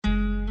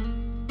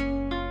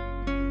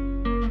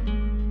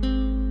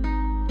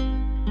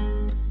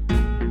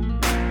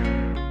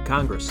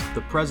Congress,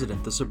 the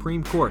President, the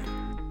Supreme Court.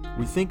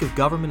 We think of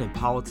government and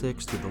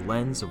politics through the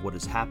lens of what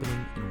is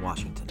happening in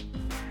Washington.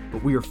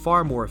 But we are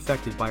far more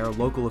affected by our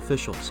local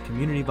officials,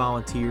 community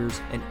volunteers,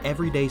 and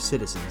everyday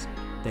citizens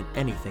than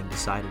anything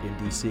decided in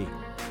D.C.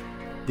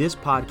 This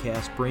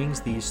podcast brings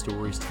these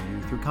stories to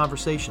you through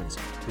conversations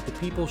with the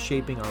people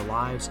shaping our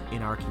lives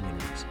in our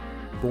communities.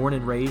 Born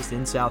and raised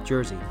in South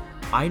Jersey,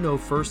 I know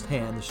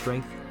firsthand the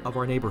strength of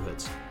our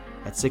neighborhoods.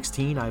 At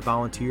 16, I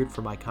volunteered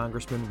for my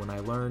congressman when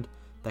I learned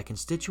that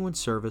constituent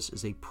service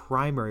is a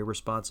primary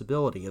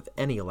responsibility of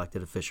any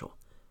elected official.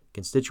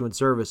 Constituent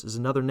service is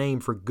another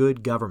name for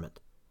good government.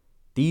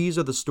 These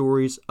are the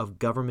stories of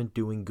government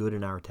doing good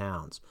in our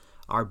towns,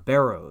 our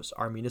boroughs,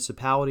 our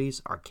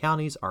municipalities, our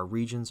counties, our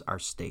regions, our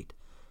state.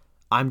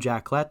 I'm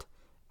Jack Klett,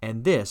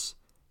 and this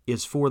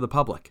is For the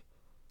Public.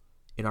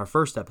 In our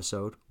first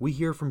episode, we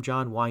hear from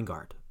John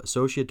Weingart,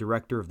 Associate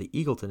Director of the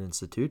Eagleton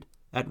Institute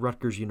at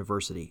Rutgers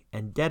University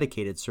and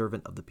dedicated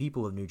servant of the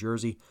people of New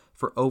Jersey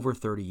for over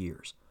 30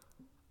 years.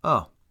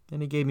 Oh,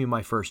 and he gave me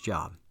my first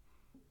job.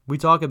 We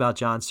talk about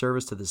John's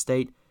service to the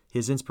state,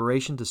 his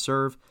inspiration to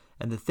serve,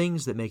 and the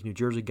things that make New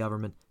Jersey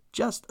government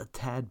just a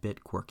tad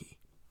bit quirky.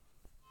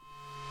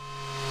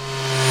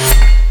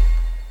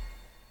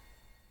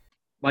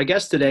 My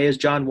guest today is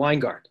John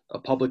Weingart, a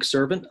public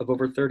servant of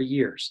over 30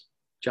 years.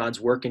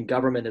 John's work in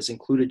government has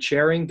included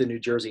chairing the New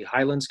Jersey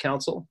Highlands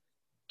Council,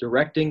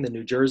 directing the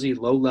New Jersey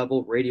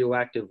Low-Level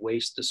Radioactive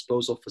Waste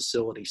Disposal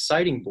Facility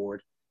Siting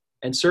Board,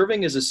 and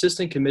serving as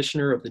Assistant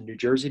Commissioner of the New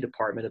Jersey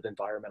Department of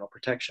Environmental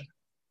Protection.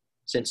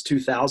 Since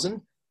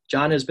 2000,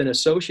 John has been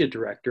Associate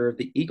Director of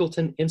the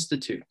Eagleton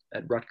Institute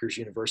at Rutgers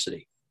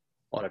University.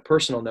 On a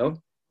personal note,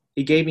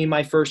 he gave me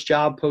my first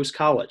job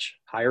post-college,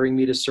 hiring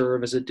me to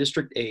serve as a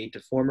district aide to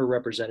former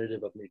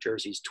representative of New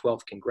Jersey's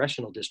 12th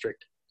Congressional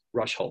District,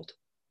 Rush Holt.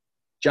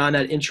 John,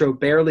 that intro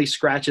barely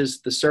scratches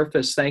the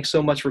surface. Thanks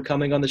so much for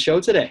coming on the show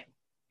today.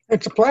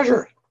 It's a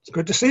pleasure. It's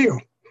good to see you.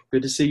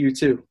 Good to see you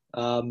too.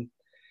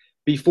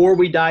 Before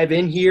we dive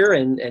in here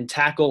and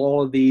tackle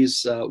all of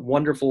these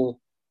wonderful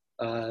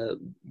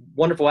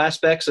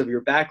aspects of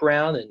your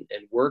background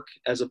and work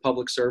as a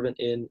public servant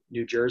in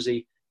New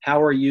Jersey,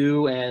 how are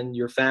you and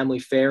your family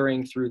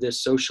faring through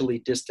this socially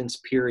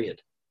distanced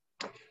period?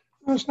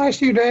 Well, it's nice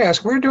of you to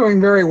ask. We're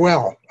doing very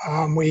well.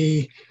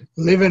 We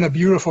live in a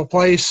beautiful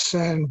place,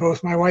 and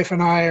both my wife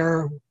and I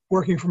are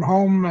working from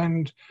home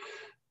and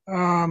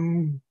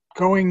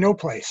going no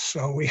place.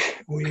 So we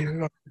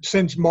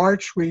since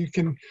March, we've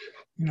been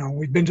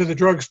to the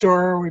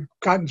drugstore, we've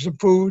gotten some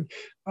food,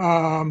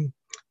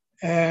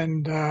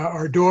 and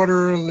our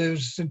daughter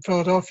lives in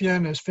Philadelphia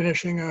and is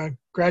finishing a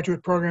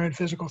graduate program in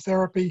physical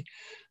therapy.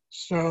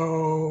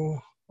 So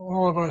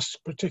all of us,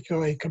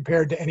 particularly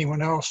compared to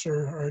anyone else,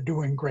 are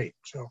doing great.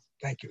 So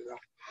thank you, though.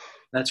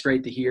 That's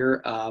great to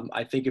hear.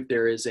 I think if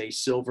there is a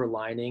silver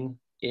lining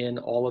in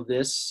all of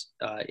this,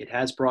 it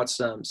has brought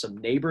some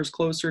neighbors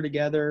closer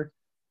together,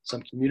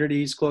 some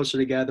communities closer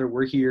together.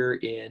 We're here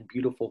in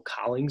beautiful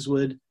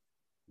Collingswood,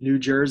 New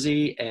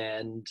Jersey,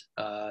 and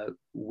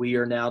we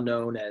are now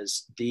known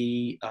as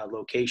the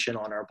location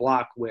on our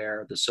block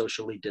where the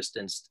socially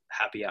distanced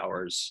happy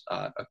hours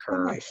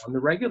occur on the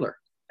regular.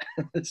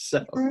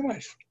 So, very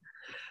nice.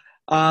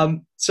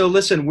 So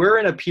listen, we're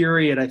in a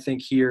period, I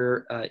think,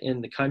 here in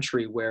the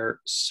country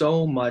where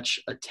so much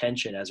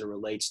attention as it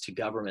relates to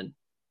government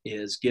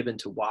is given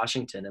to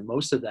Washington, and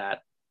most of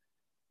that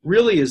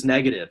really is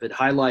negative. It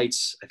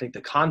highlights, I think,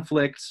 the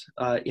conflict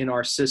in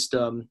our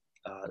system,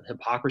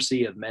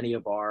 hypocrisy of many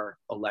of our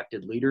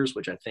elected leaders,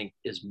 which I think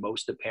is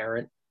most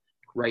apparent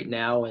right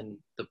now in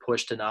the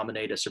push to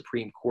nominate a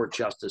Supreme Court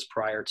justice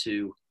prior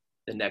to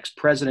the next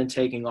president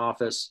taking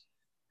office.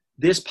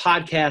 This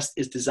podcast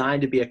is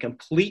designed to be a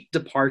complete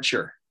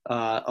departure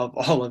of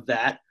all of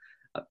that.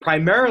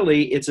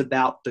 Primarily, it's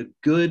about the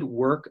good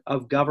work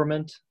of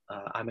government.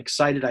 I'm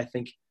excited, I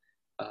think,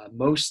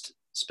 most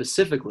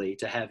specifically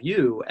to have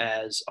you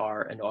as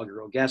our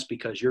inaugural guest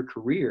because your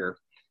career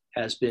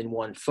has been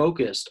one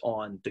focused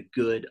on the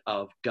good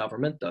of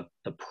government, the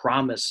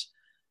promise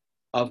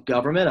of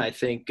government. I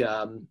think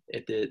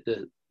at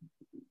the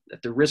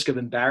risk of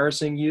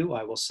embarrassing you,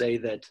 I will say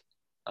that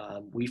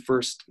we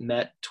first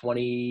met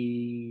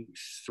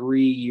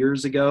 23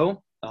 years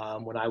ago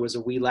when I was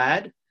a wee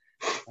lad.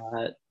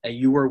 And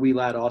you were a wee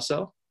lad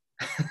also.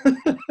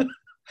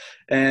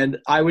 And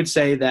I would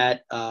say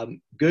that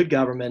good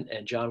government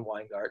and John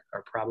Weingart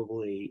are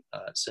probably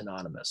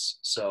synonymous.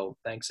 So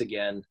thanks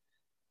again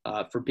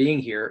for being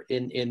here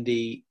in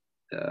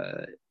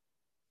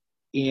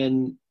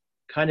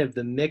kind of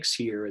the mix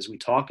here as we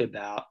talk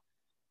about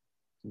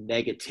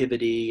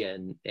negativity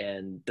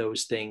and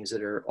those things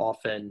that are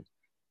often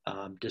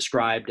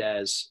described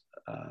as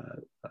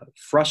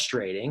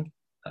frustrating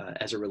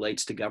as it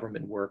relates to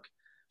government work.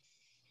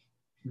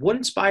 What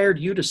inspired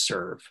you to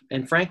serve?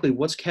 And frankly,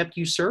 what's kept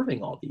you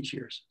serving all these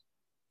years?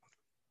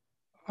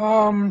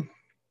 Well,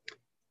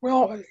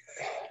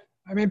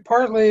 I mean,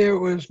 partly it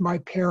was my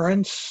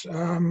parents.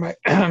 My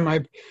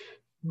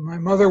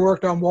mother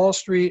worked on Wall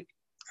Street.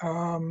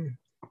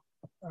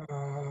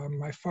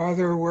 My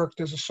father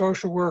worked as a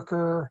social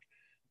worker,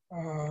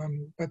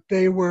 but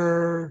they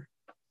were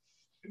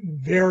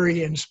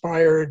very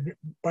inspired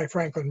by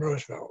Franklin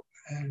Roosevelt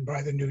and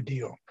by the New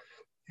Deal.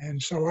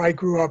 And so I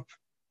grew up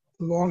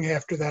long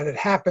after that had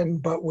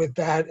happened, but with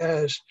that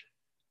as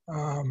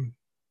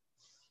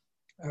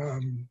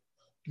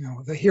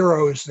the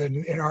heroes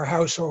in our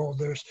household.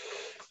 There's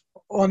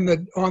on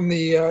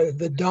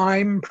the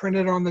dime,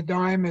 printed on the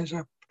dime, is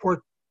a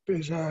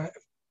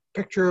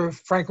picture of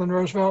Franklin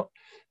Roosevelt,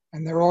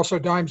 and there are also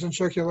dimes in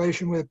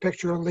circulation with a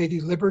picture of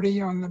Lady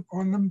Liberty on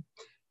them.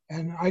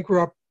 And I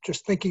grew up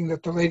just thinking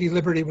that the Lady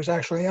Liberty was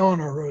actually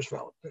Eleanor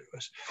Roosevelt.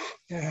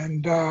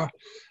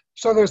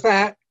 So there's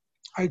that.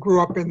 I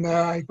grew up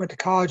I went to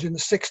college in the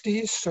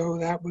 60s, so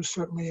that was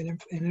certainly an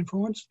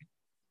influence.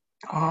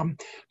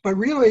 But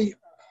really,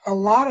 a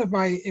lot of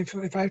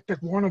if I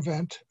pick one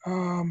event,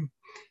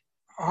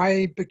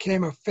 I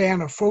became a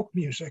fan of folk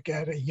music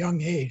at a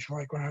young age,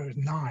 like when I was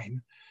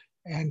 9.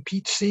 And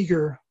Pete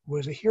Seeger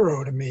was a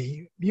hero to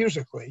me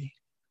musically.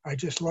 I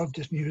just loved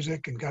his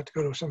music and got to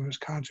go to some of his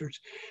concerts.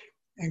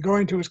 And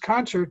going to his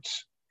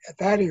concerts at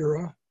that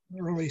era,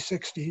 early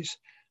 60s,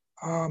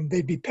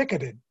 they'd be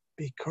picketed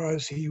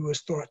because he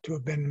was thought to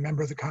have been a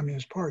member of the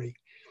Communist Party.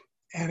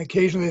 And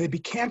occasionally they'd be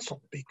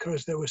canceled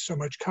because there was so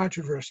much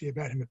controversy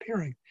about him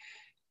appearing.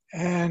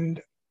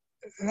 And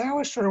that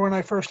was sort of when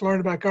I first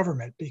learned about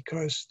government,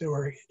 because there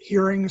were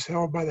hearings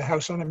held by the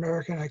House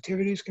Un-American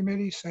Activities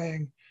Committee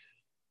saying,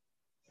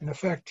 in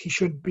effect, he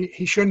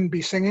shouldn't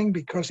be singing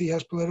because he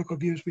has political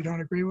views we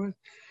don't agree with.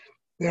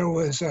 There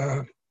was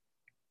a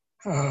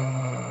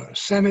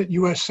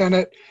U.S.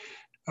 Senate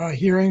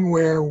hearing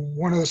where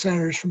one of the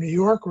senators from New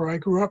York, where I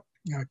grew up,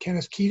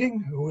 Kenneth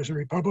Keating, who was a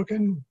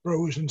Republican,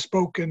 rose and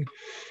spoke in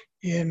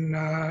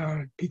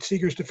Pete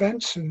Seeger's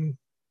defense, and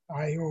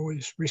I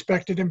always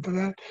respected him for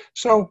that.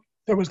 So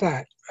there was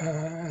that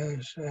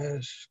as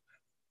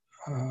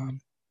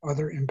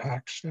other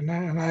impacts, and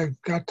I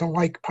got to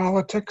like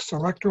politics,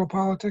 electoral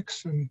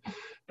politics, and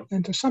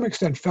to some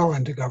extent fell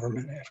into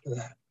government after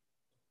that.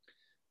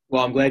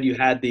 Well, I'm glad you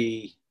had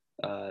the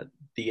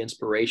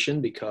inspiration,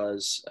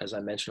 because, as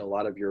I mentioned, a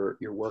lot of your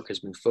work has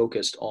been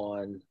focused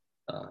on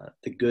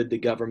the good the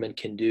government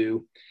can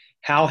do.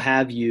 How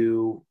have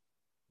you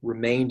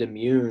remained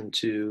immune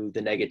to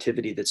the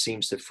negativity that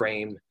seems to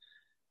frame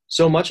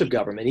so much of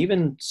government,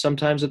 even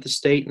sometimes at the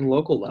state and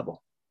local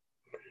level?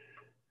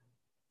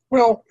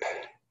 Well,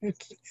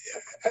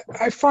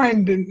 I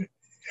find in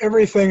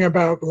everything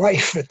about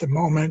life at the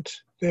moment,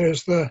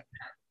 there's the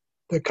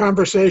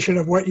conversation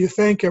of what you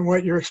think and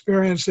what your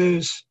experience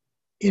is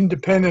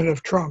independent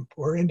of Trump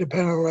or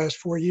independent of the last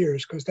 4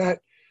 years, because that,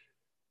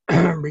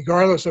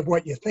 regardless of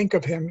what you think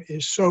of him,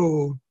 is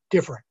so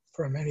different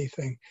from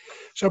anything.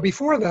 So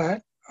before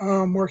that,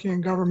 working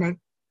in government,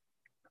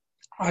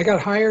 I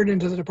got hired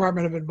into the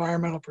Department of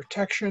Environmental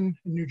Protection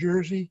in New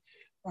Jersey,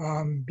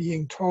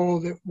 being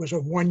told it was a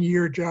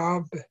 1-year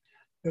job.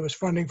 There was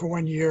funding for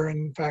 1 year.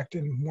 In fact,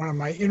 in one of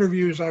my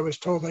interviews, I was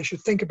told I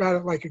should think about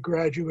it like a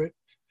graduate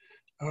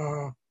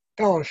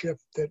fellowship,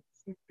 that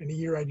in a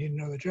year I need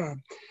another job.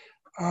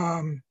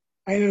 I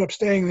ended up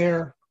staying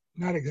there,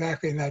 not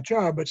exactly in that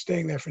job, but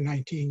staying there for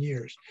 19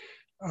 years.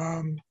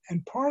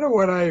 And part of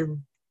what I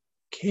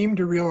came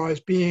to realize,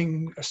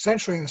 being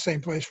essentially in the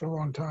same place for a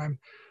long time,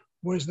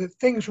 was that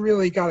things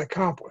really got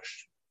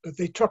accomplished, but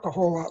they took a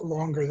whole lot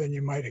longer than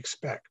you might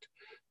expect.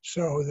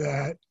 So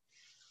that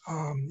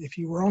if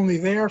you were only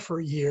there for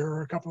a year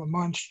or a couple of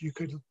months, you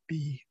could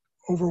be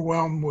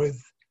overwhelmed with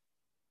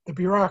the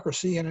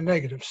bureaucracy in a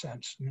negative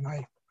sense. I mean,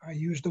 I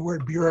use the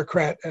word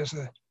bureaucrat as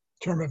a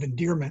term of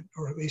endearment,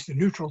 or at least a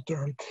neutral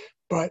term,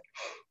 but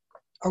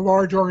a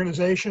large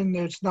organization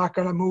that's not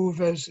going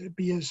to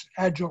be as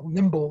agile,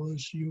 nimble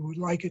as you would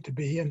like it to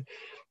be, and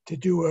to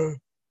do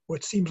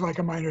what seems like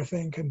a minor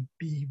thing can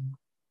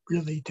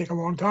really take a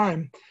long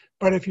time.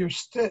 But if you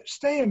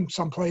stay in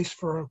some place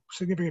for a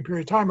significant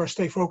period of time, or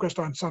stay focused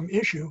on some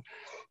issue,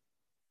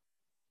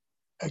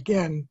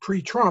 again,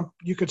 pre-Trump,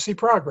 you could see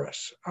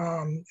progress,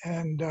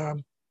 and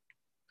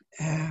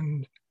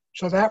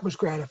so that was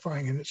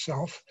gratifying in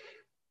itself.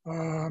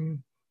 So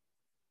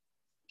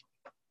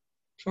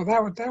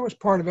that was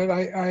part of it.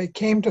 I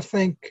came to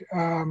think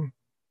I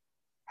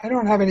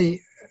don't have any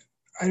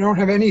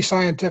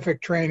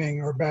scientific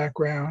training or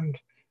background.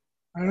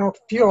 I don't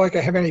feel like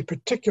I have any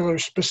particular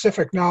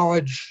specific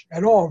knowledge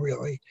at all,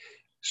 really.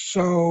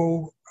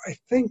 So I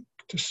think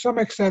to some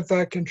extent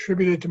that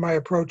contributed to my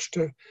approach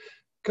to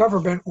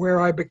government,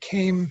 where I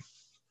became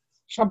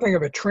something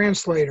of a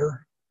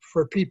translator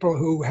for people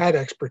who had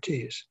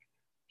expertise.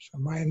 So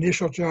my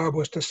initial job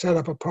was to set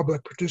up a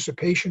public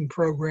participation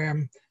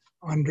program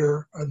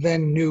under a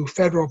then new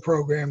federal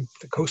program,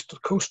 the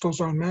Coastal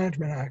Zone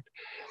Management Act.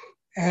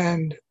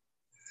 And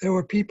there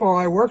were people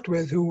I worked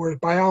with who were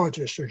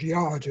biologists or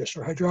geologists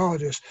or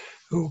hydrologists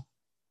who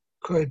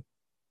could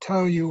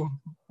tell you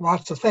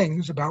lots of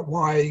things about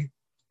why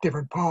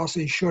different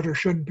policies should or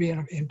shouldn't be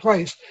in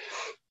place.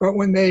 But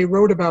when they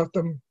wrote about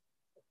them,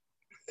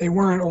 they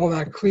weren't all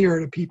that clear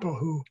to people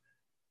who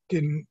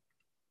didn't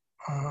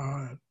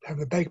have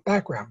a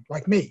background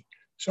like me.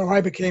 So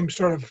I became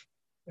sort of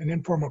an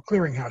informal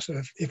clearinghouse.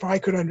 If I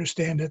could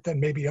understand it, then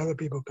maybe other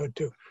people could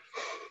too.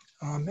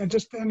 And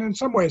in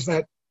some ways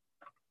that's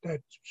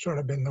sort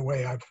of been the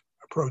way I've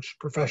approached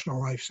professional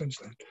life since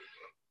then.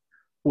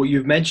 Well,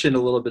 you've mentioned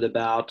a little bit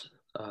about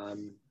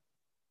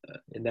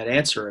in that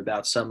answer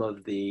about some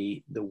of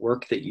the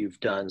work that you've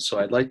done. So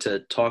I'd like to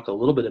talk a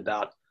little bit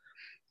about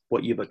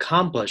what you've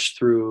accomplished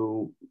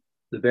through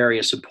the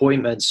various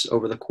appointments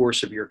over the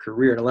course of your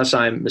career. And unless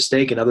I'm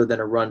mistaken, other than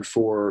a run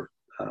for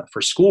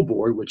school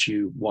board, which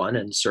you won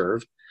and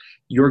served,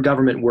 your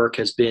government work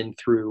has been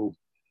through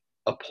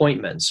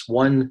appointments.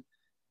 One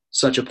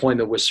such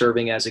appointment was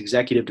serving as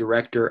executive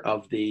director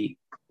of the,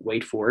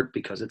 wait for it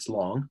because it's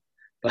long,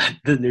 but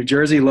the New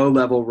Jersey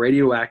Low-Level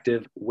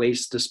Radioactive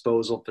Waste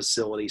Disposal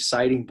Facility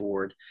Siting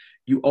Board.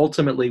 You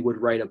ultimately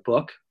would write a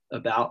book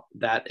about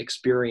that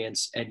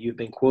experience, and you've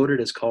been quoted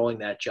as calling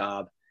that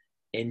job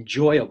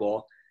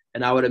enjoyable.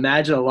 And I would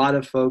imagine a lot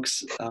of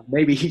folks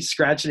maybe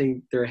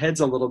scratching their heads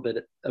a little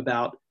bit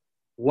about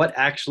what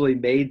actually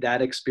made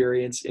that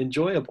experience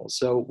enjoyable.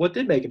 So what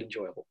did make it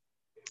enjoyable?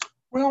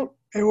 Well,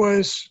 it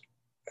was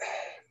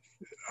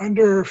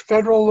under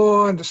federal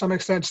law and to some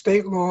extent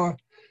state law.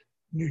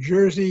 New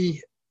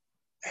Jersey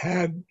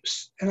had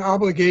an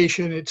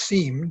obligation, it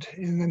seemed,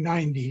 in the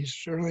 90s,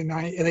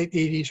 late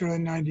 80s, early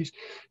 90s,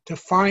 to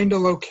find a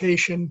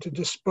location to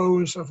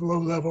dispose of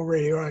low-level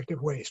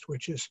radioactive waste,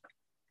 which is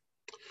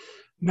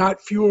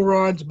not fuel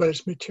rods, but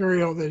it's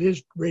material that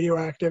is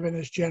radioactive and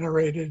is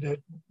generated at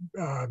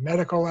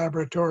medical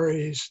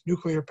laboratories,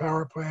 nuclear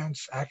power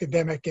plants,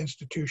 academic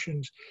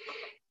institutions.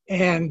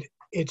 And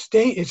it's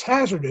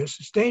hazardous,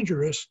 it's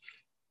dangerous,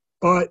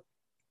 but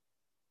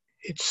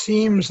it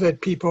seems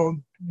that people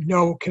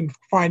can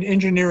find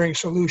engineering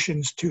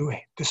solutions to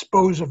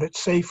dispose of it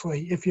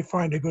safely if you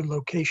find a good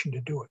location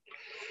to do it.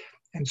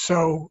 And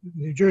so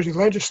the New Jersey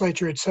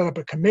legislature had set up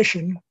a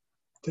commission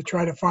to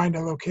try to find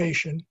a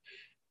location,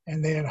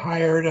 and they had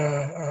hired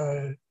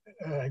the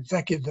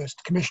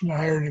commission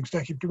hired an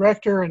executive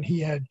director, and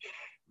he had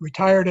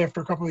retired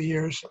after a couple of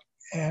years,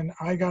 and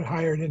I got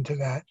hired into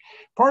that.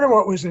 Part of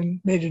what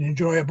made it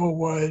enjoyable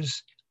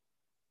was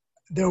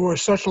there were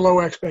such low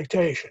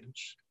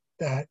expectations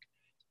that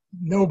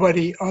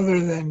nobody other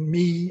than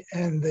me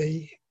and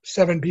the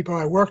 7 people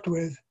I worked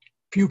with,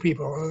 few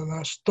people other than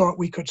us, thought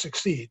we could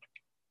succeed.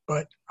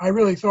 But I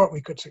really thought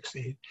we could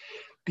succeed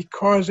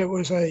because it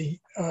was the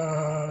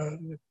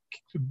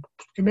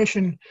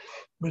commission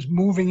was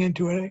moving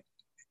into an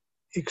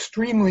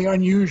extremely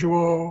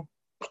unusual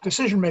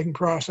decision-making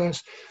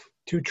process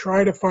to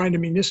try to find a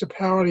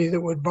municipality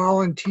that would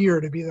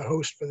volunteer to be the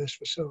host for this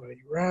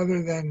facility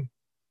rather than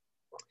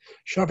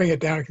shoving it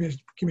down a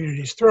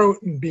community's throat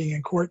and being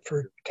in court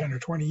for 10 or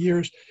 20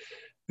 years.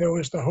 There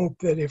was the hope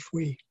that if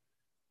we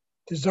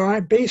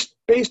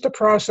based a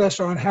process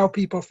on how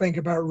people think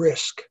about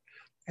risk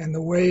and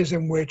the ways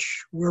in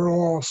which we're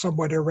all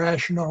somewhat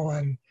irrational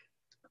and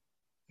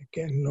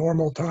in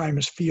normal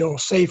times feel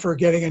safer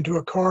getting into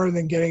a car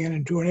than getting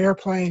into an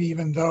airplane,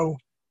 even though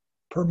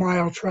per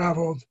mile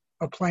traveled,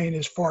 a plane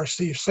is far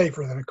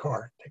safer than a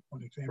car. Take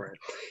one example. Right.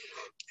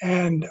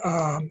 And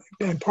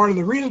part of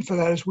the reason for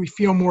that is we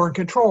feel more in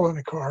control in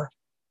a car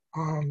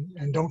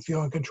and don't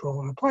feel in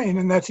control in a plane.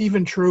 And that's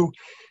even true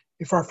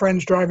if our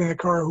friend's driving the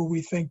car who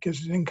we think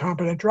is an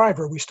incompetent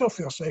driver, we still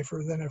feel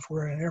safer than if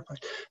we're in an airplane.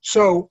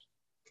 So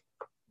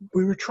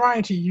we were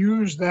trying to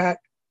use that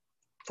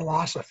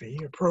philosophy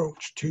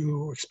approach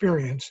to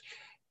experience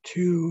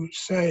to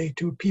say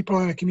to people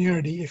in a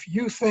community, if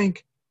you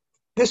think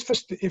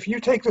if you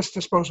take this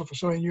disposal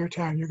facility in your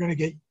town, you're going to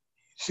get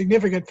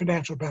significant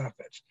financial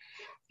benefits.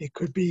 It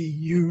could be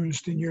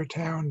used in your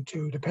town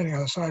to, depending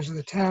on the size of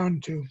the town,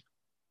 to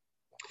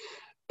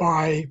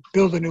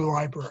build a new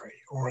library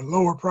or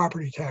lower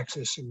property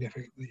taxes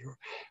significantly or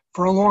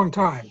for a long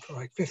time, for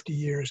like 50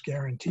 years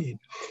guaranteed.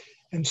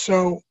 And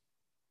so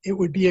it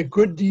would be a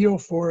good deal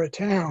for a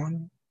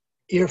town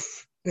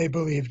if they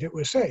believed it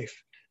was safe.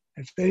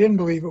 If they didn't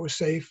believe it was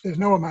safe, there's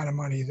no amount of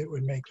money that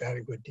would make that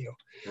a good deal.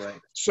 Right.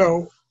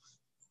 So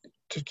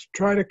to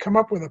try to come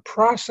up with a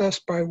process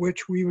by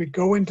which we would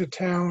go into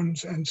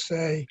towns and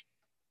say,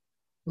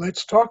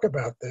 let's talk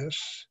about this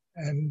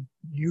and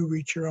you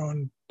reach your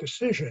own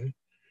decision,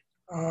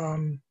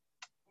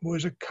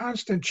 was a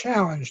constant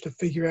challenge to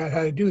figure out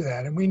how to do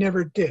that. And we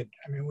never did.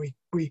 I mean,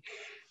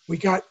 we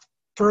got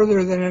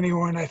further than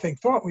anyone I think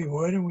thought we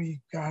would, and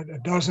we got a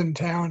dozen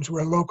towns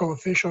where local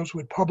officials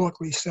would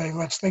publicly say,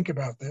 let's think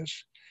about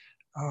this.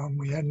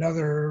 We had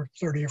another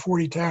 30 or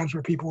 40 towns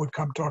where people would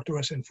come talk to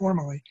us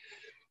informally.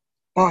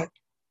 But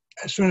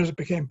as soon as it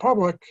became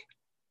public,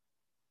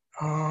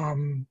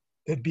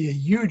 there'd be a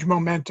huge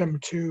momentum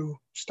to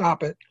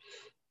stop it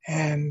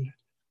and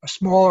a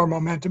smaller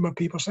momentum of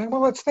people saying,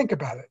 well, let's think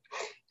about it.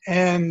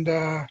 And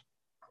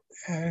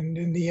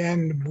in the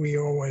end, we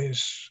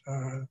always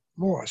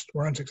lost,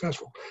 were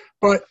unsuccessful.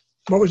 But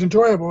what was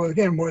enjoyable,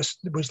 again, was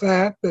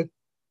that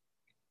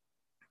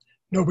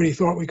nobody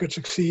thought we could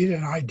succeed,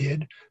 and I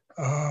did.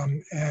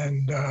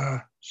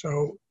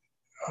 So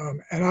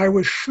And I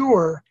was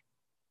sure,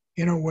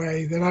 in a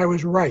way, that I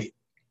was right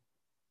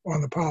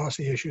on the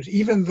policy issues,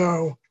 even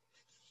though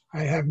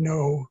I have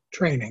no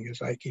training,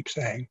 as I keep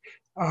saying.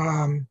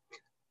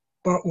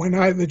 But when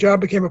the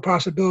job became a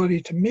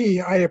possibility to me,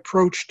 I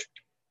approached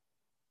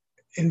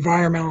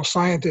environmental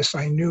scientists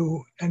I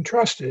knew and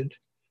trusted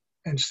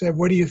and said,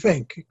 what do you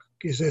think?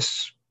 Is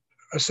this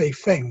a safe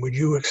thing? Would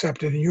you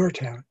accept it in your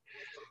town?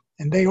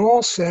 And they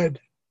all said,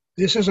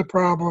 this is a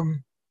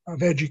problem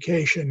of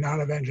education, not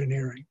of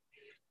engineering.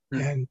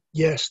 And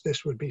yes,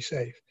 this would be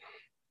safe.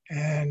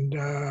 And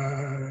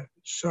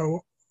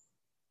so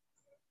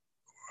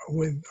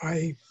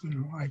I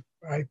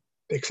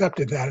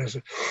accepted that as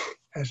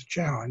a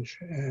challenge.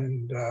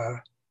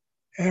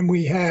 And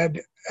we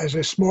had, as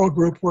a small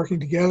group working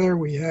together,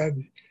 we had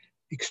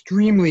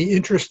extremely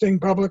interesting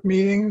public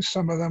meetings.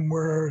 Some of them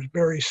were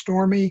very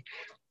stormy.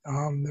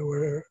 There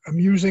were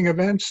amusing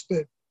events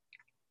that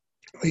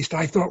at least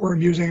I thought were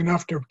amusing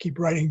enough to keep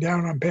writing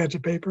down on pads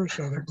of paper,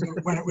 so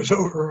that when it was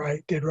over, I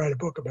did write a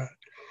book about it.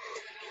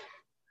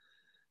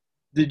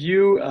 Did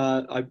you,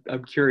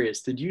 I'm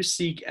curious, did you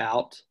seek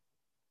out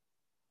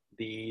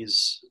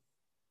these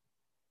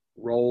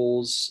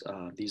roles,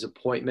 these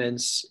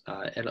appointments,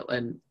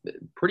 and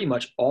pretty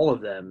much all of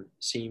them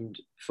seemed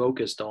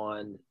focused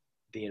on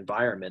the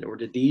environment, or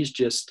did these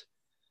just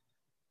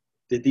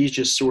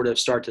sort of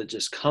start to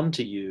just come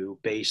to you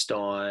based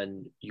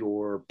on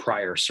your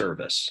prior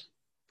service?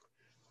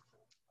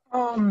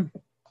 I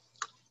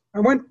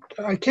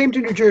came to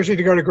New Jersey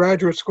to go to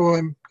graduate school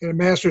and get a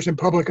master's in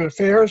public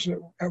affairs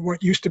at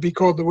what used to be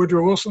called the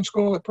Woodrow Wilson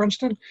School at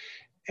Princeton.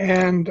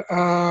 And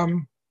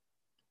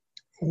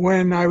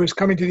when I was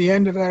coming to the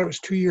end of that, it was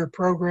a 2-year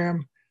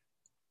program,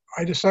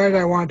 I decided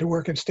I wanted to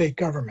work in state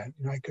government.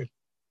 And I could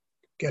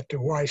get to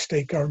why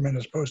state government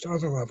as opposed to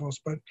other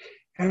levels.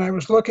 And I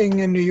was looking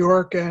in New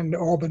York and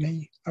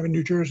Albany,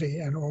 New Jersey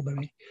and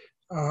Albany.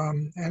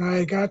 And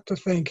I got to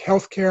think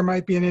healthcare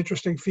might be an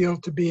interesting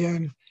field to be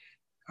in.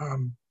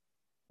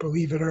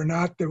 Believe it or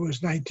not, there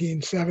was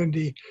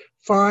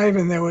 1975,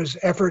 and there was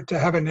effort to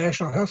have a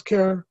national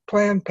healthcare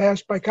plan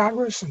passed by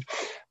Congress. So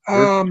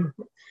I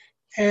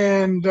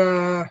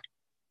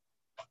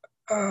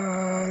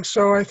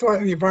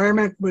thought the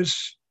environment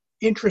was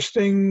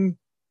interesting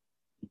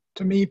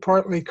to me,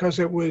 partly because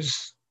it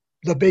was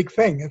the big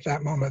thing at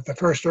that moment. The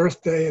first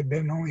Earth Day had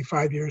been only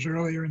 5 years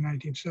earlier in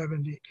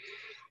 1970.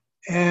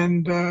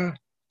 And a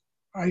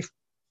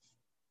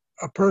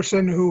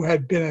person who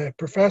had been a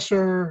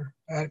professor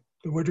at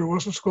the Woodrow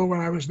Wilson School when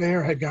I was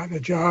there had gotten a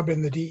job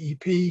in the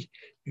DEP,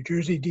 New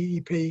Jersey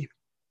DEP,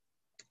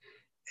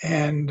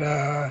 and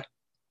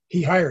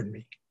he hired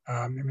me.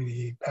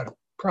 He had a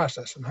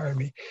process and hired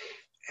me.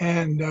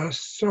 And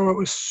so it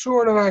was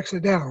sort of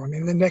accidental.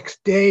 The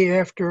next day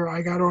after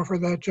I got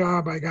offered that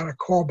job, I got a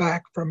call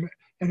back from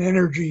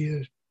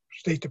an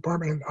State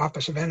Department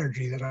Office of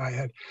Energy that I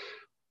had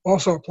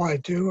also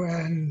applied to,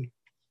 and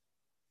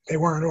they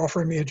weren't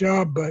offering me a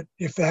job, but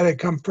if that had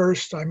come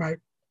first, I might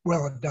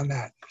well have done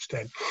that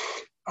instead.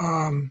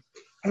 And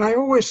I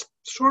always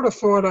sort of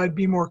thought I'd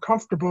be more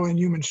comfortable in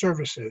human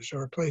services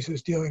or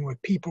places dealing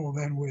with people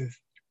than with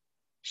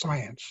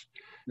science.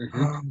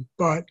 Mm-hmm.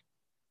 But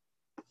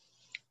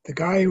the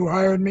guy who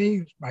hired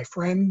me, my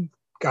friend,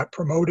 got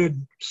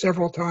promoted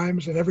several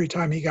times, and every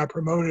time he got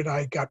promoted,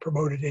 I got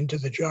promoted into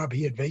the job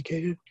he had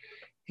vacated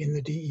in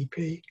the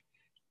DEP.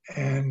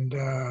 And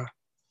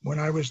when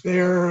I was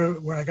there,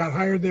 when I got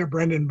hired there,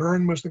 Brendan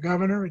Byrne was the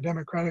governor, a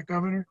Democratic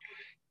governor.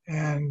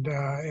 And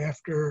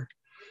after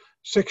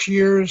 6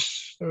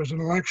 years, there was an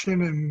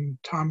election, and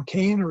Tom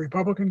Kean, a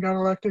Republican, got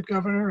elected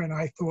governor. And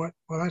I thought,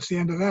 well, that's the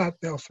end of that.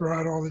 They'll throw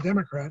out all the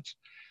Democrats.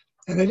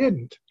 And they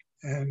didn't.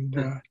 And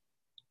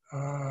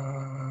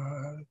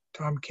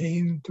Tom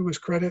Kean, to his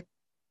credit,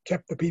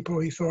 kept the people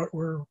he thought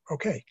were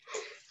okay.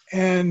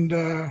 And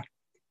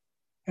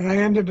I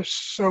ended up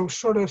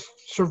sort of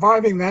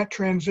surviving that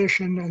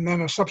transition, and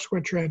then a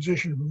subsequent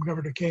transition from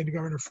Governor Kean to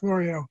Governor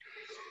Florio.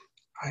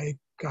 I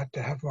got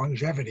to have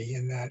longevity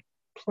in that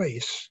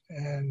place,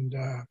 and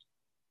I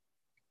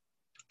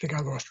think I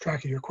lost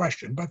track of your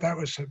question, but that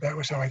was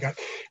how I got.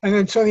 And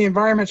then so the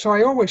environment. So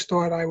I always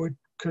thought I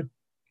could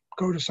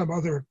go to some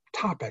other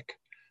topic,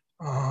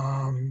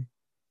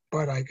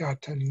 but I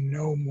got to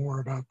know more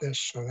about this,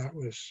 so that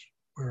was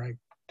where I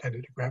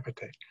tended to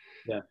gravitate.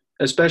 Yeah.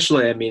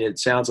 Especially, it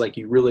sounds like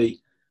you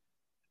really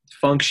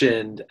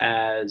functioned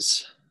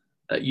as,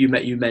 you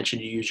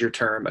mentioned, you use your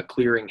term, a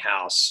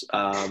clearinghouse.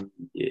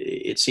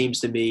 It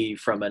seems to me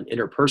from an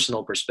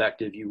interpersonal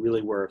perspective, you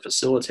really were a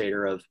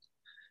facilitator of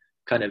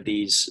kind of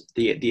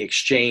the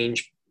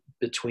exchange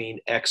between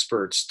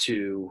experts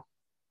to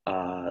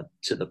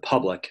the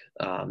public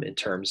in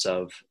terms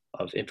of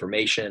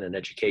information and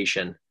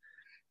education.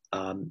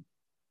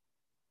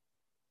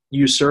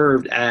 You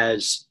served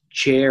as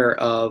chair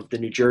of the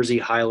New Jersey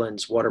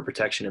Highlands Water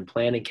Protection and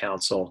Planning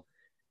Council.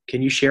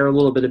 Can you share a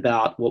little bit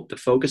about what the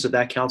focus of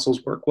that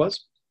council's work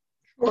was?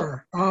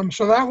 Sure.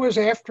 So that was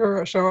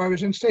so I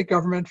was in state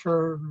government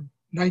for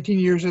 19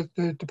 years at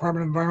the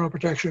Department of Environmental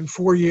Protection,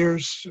 4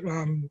 years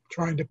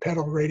trying to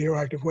peddle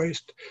radioactive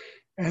waste.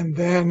 And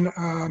then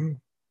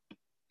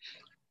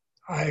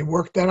I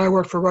worked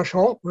for Rush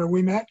Holt, where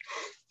we met,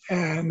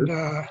 and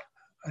a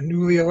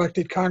newly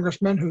elected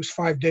congressman who's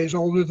 5 days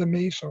older than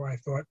me, so I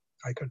thought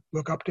I could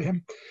look up to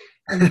him.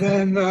 And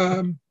then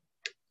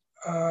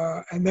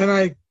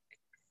I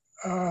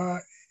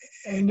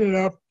ended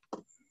up,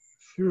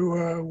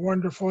 through a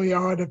wonderfully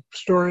odd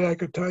story I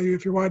could tell you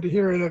if you wanted to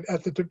hear it,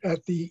 at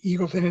the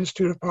Eagleton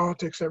Institute of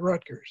Politics at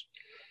Rutgers.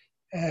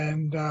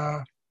 And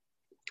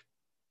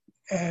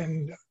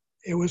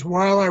it was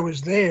while I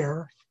was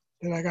there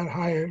that I got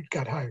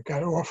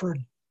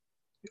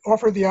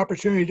offered the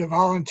opportunity to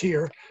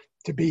volunteer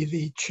to be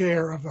the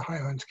chair of the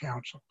Highlands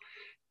Council.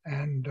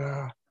 And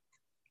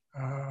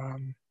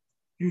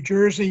New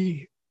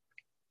Jersey,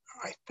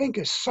 I think,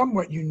 is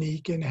somewhat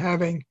unique in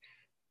having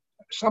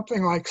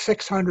something like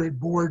 600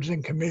 boards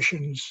and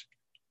commissions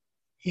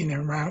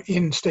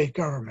in state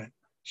government.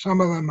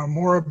 Some of them are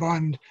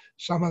moribund,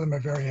 some of them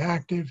are very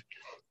active.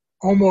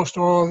 Almost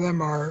all of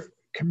them are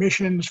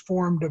commissions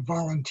formed of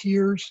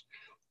volunteers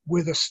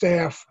with a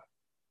staff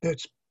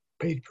that's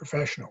paid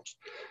professionals.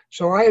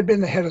 So I had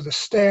been the head of the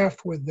staff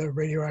with the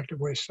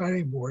Radioactive Waste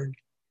Siting Board.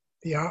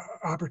 The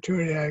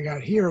opportunity I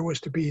got here was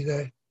to be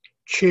the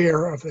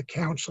chair of the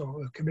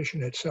council, the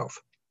commission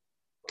itself,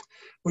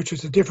 which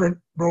is a different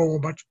role,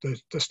 but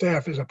the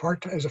staff is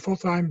a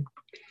full-time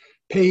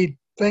paid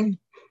thing.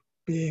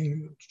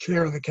 Being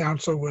chair of the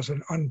council was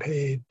an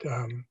unpaid,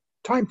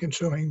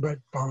 time-consuming, but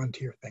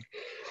volunteer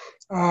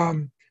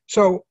thing.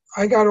 So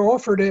I got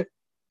offered it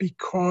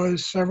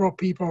because several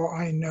people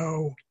I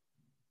know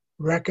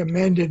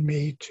recommended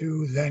me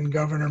to then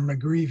Governor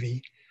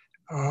McGreevey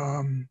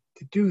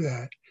to do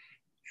that.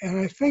 And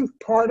I think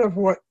part of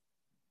what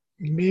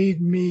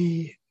made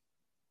me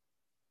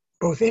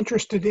both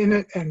interested in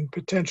it and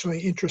potentially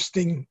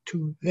interesting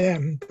to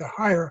them to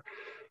hire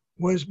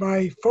was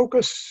my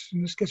focus,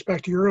 and this gets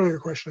back to your earlier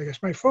question, I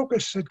guess, my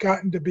focus had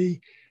gotten to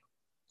be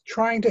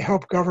trying to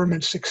help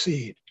government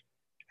succeed.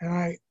 And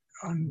I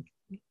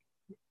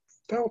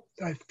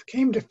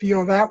came to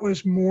feel that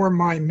was more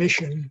my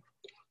mission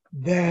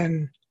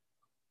than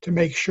to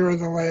make sure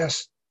the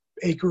last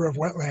acre of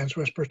wetlands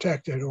was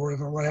protected or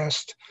the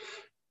last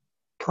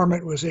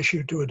permit was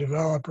issued to a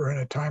developer in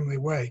a timely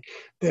way,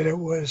 that it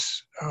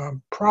was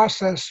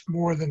process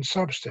more than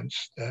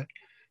substance that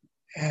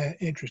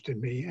interested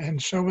me.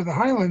 And so with the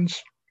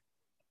Highlands,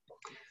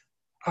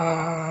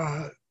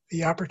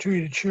 the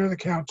opportunity to chair the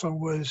council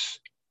was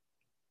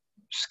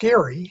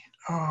scary,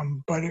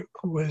 but it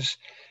was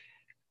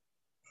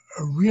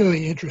a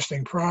really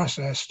interesting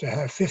process to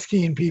have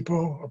 15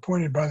 people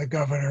appointed by the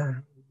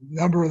governor. A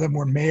number of them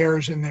were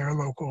mayors in their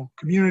local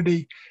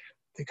community.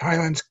 The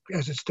Highlands,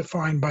 as it's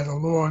defined by the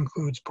law,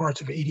 includes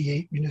parts of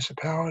 88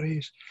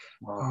 municipalities.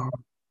 Wow.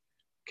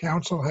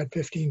 Council had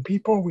 15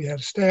 people. We had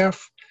a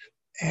staff,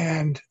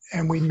 and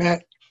we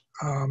met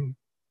in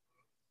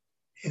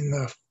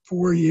the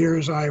 4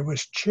 years I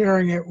was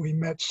chairing it. We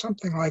met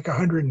something like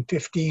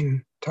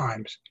 115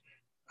 times.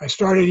 I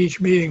started the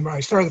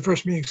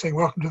first meeting saying,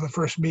 "Welcome to the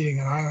first meeting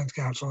of the Highlands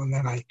Council," and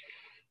then I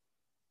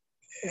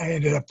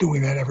ended up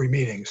doing that every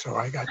meeting, so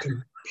I got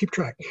to keep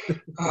track.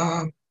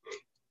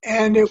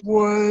 And it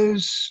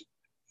was,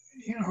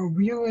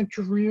 real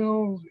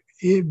interreal.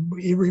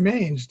 It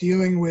remains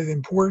dealing with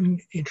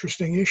important,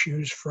 interesting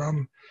issues,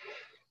 from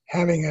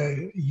having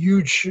a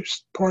huge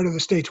part of the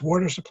state's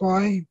water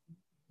supply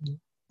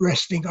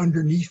resting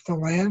underneath the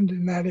land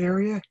in that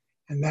area,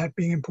 and that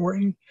being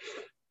important,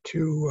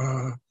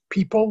 to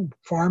people,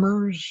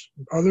 farmers,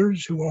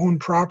 others who own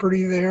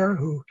property there,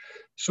 who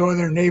saw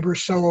their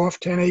neighbors sell off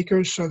 10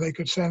 acres so they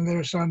could send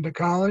their son to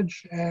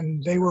college,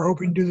 and they were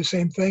hoping to do the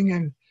same thing.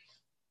 And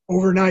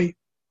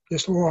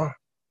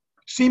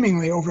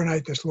seemingly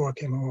overnight, this law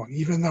came along,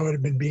 even though it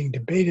had been being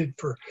debated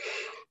for,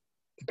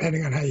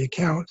 depending on how you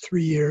count,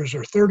 3 years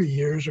or 30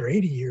 years or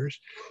 80 years.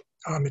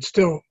 It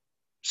still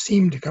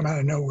seemed to come out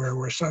of nowhere,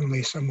 where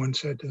suddenly someone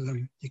said to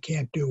them, "You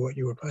can't do what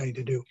you were planning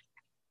to do."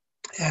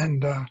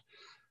 And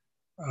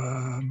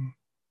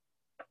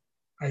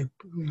I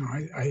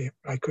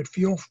could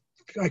feel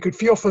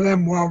for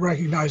them while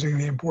recognizing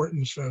the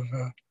importance of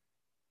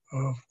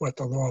what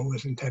the law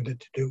was intended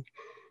to do.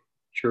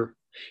 Sure.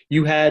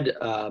 You had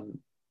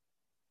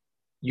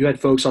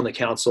folks on the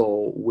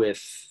council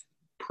with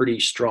pretty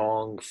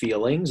strong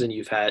feelings, and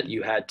you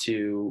had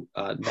to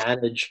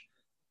manage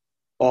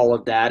all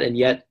of that, and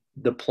yet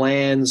the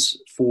plans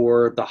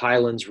for the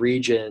Highlands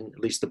region, at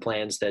least the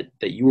plans that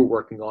you were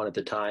working on at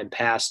the time,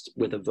 passed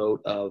with a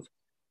vote of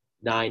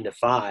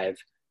 9-5.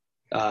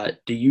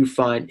 Do you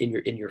find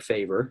in your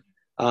favor?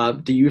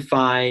 Do you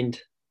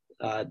find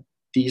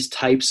these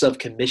types of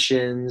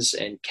commissions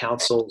and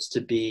councils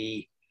to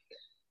be,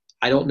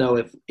 I don't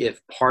know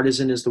if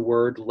partisan is the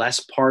word,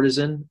 less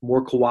partisan,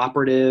 more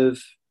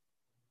cooperative,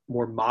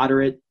 more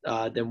moderate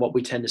than what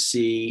we tend to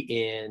see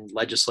in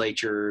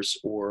legislatures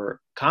or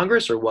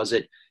Congress? Or was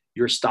it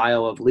your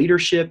style of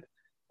leadership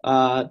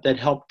that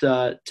helped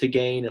to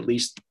gain at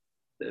least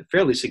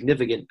fairly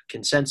significant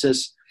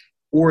consensus,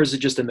 or is it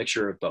just a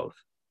mixture of both?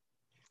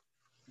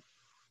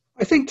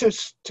 I think to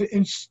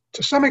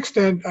some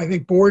extent, I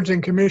think boards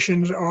and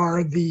commissions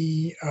are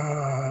the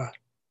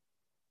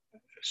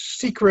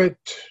secret,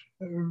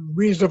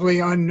 reasonably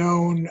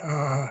unknown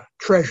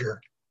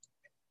treasure,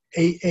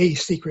 a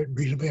secret,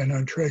 reasonably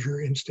unknown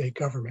treasure in state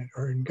government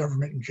or in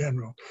government in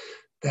general,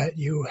 that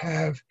you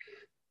have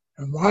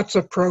lots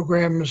of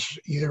programs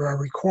either are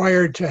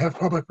required to have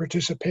public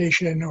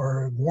participation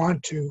or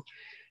want to,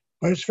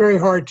 but it's very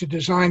hard to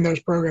design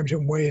those programs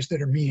in ways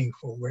that are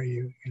meaningful, where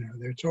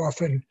there's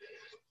often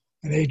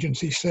an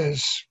agency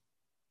says,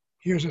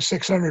 here's a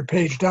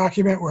 600-page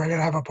document. We're going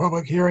to have a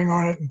public hearing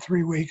on it in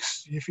 3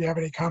 weeks. If you have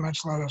any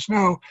comments, let us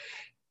know.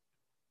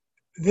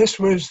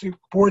 The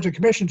boards and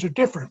commissions are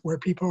different, where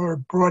people are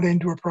brought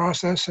into a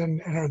process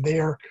and are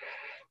there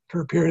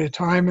for a period of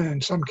time. And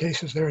in some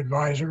cases, they're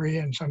advisory.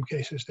 In some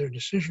cases, they're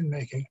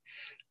decision-making.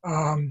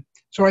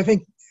 So I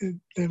think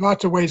there are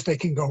lots of ways they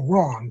can go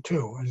wrong,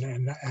 too,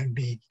 and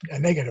be a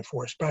negative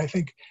force. But I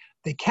think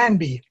they can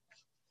be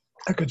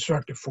a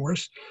constructive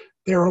force.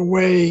 They're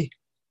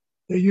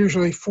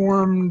usually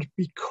formed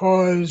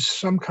because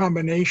some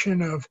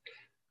combination of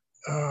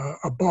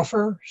a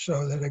buffer,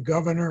 so that a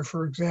governor,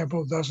 for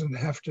example, doesn't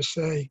have to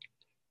say,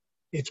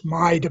 it's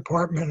my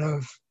Department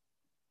of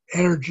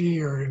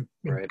Energy or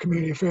Right.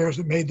 Community Affairs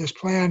that made this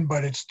plan,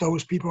 but it's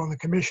those people on the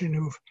commission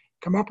who've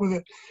come up with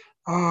it.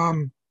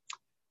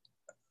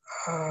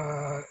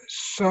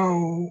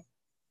 So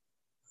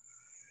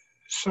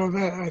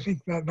that I think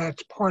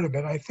that's part of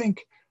it. I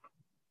think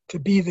to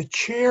be the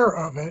chair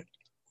of it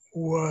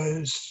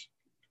was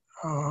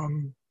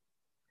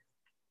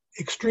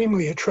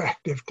extremely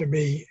attractive to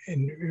me,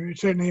 and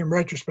certainly in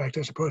retrospect,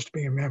 as opposed to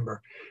being a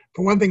member.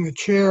 For one thing, the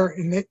chair,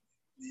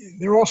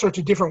 there are all sorts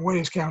of different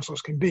ways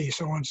councils can be.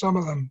 So on some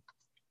of them,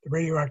 the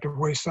Radioactive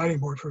Waste Siting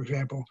Board, for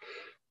example,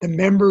 the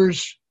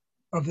members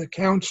of the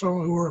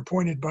council who are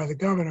appointed by the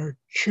governor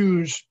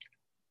choose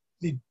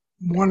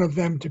one of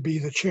them to be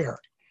the chair.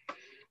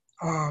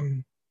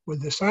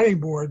 With the siting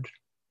board,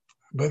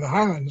 by the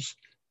Highlands,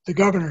 the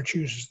governor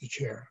chooses the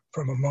chair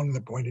from among the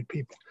appointed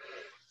people.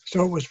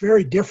 So it was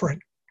very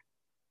different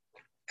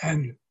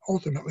and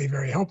ultimately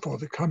very helpful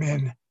to come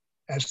in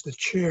as the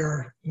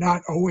chair,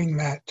 not owing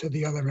that to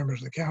the other members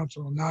of the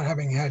council, not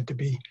having had to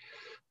be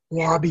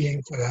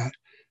lobbying for that.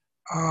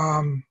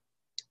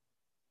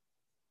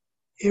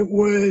 It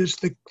was,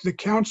 the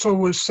council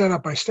was set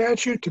up by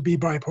statute to be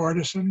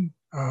bipartisan.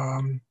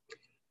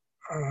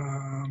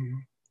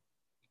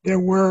 There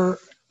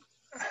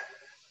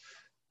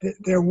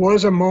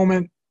was a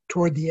moment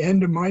toward the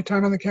end of my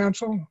time on the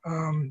council,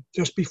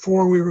 just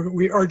before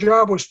our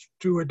job was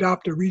to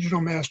adopt a regional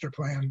master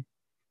plan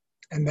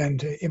and then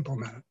to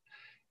implement it.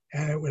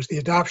 And it was the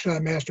adoption of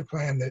that master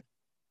plan that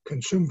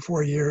consumed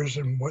 4 years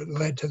and what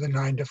led to the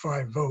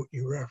 9-5 vote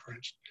you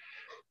referenced.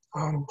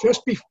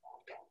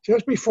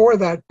 Just before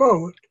that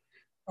vote,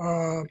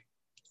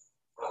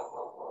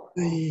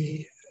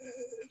 the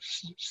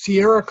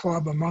Sierra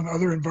Club, among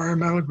other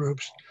environmental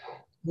groups,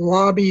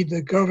 lobbied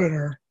the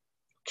governor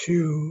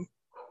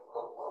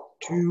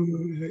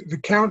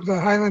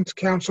the Highlands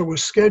Council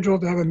was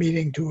scheduled to have a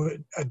meeting to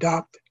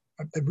adopt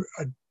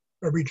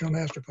a regional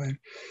master plan.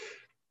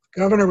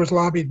 The governor was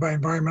lobbied by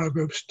environmental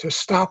groups to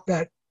stop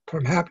that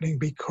from happening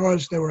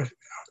because there were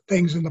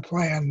things in the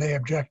plan they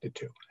objected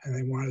to and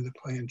they wanted the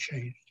plan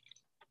changed.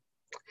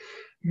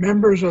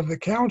 Members of the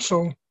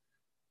council,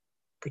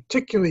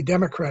 particularly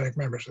Democratic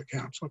members of the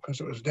council, because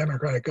it was a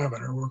Democratic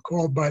governor, were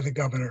called by the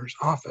governor's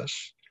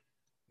office,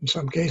 in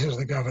some cases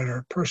the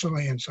governor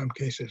personally, in some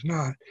cases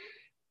not,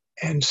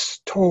 and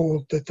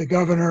told that the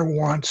governor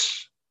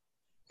wants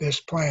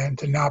this plan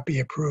to not be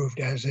approved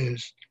as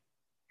is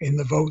in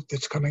the vote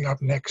that's coming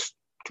up next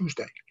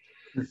Tuesday.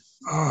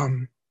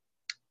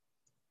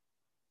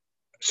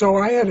 So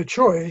I had a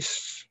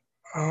choice,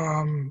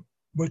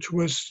 which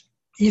was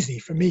easy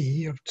for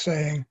me, of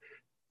saying,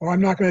 well,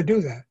 I'm not going to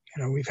do that.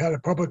 We've had a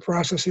public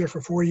process here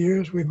for 4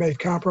 years. We've made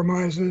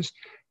compromises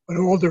in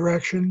all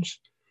directions.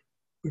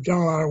 We've done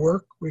a lot of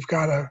work. We've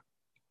got a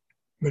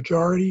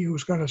majority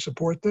who's going to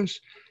support this,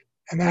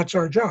 and that's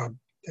our job,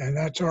 and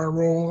that's our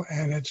role.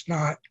 And it's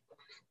not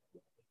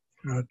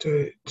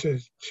to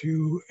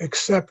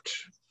accept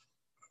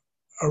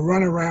a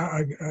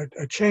runaround,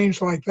 a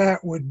change like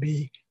that would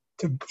be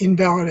to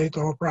invalidate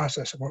the whole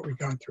process of what we've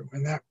gone through,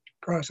 and that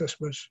process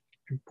was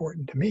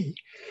important to me.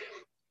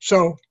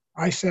 So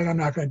I said, I'm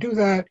not going to do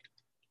that.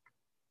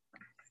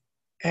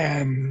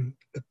 And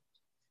the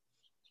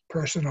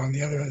person on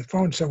the other end of the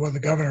phone said, well, the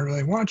governor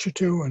really wants you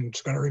to, and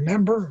it's going to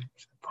remember.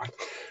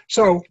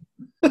 So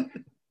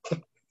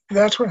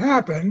that's what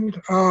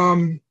happened.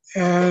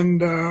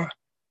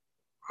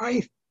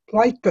 I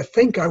like to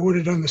think I would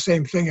have done the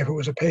same thing if it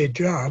was a paid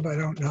job. I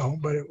don't know,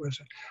 but it was.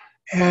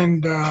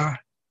 And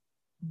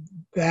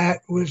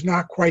that was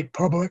not quite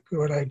public,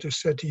 what I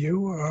just said to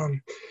you.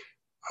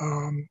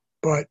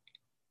 But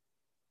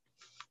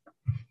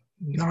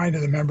 9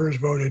 of the members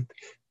voted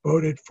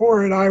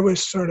for it. I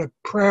was sort of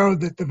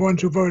proud that the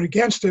ones who voted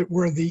against it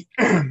were the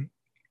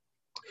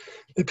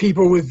the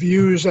people with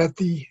views at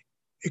the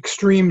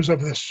extremes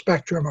of the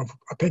spectrum of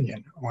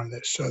opinion on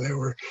this. So there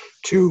were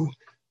two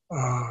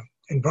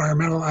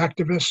environmental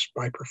activists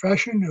by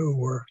profession who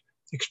were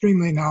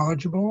extremely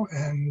knowledgeable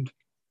and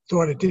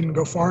thought it didn't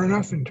go far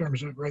enough in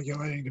terms of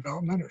regulating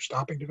development or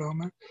stopping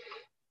development.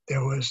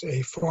 There was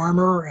a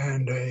farmer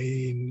and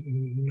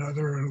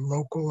another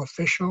local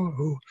official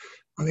who,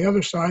 on the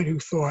other side, who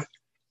thought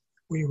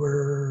we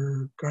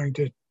were going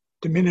to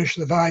diminish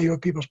the value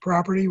of people's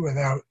property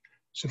without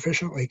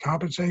sufficiently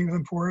compensating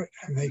them for it,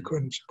 and they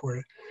couldn't support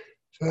it.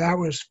 So that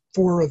was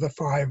 4 of the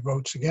 5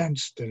 votes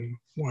against, and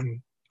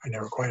one I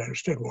never quite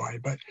understood why.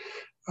 But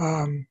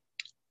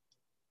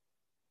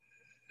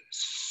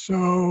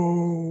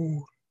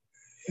so,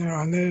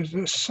 and there's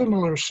a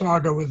similar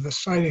saga with the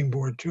siting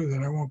board too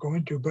that I won't go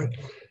into.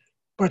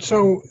 But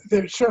so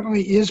there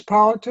certainly is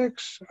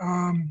politics.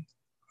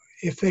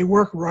 If they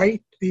work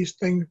right, these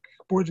things,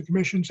 boards and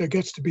commissions, there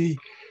gets to be,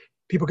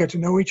 people get to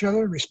know each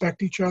other,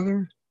 respect each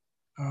other.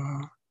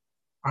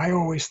 I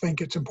always think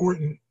it's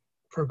important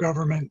for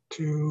government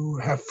to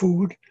have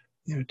food,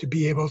 to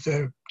be able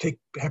to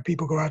have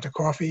people go out to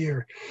coffee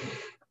or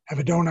have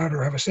a donut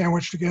or have a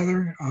sandwich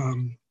together.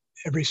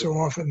 Every so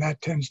often that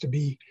tends to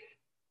be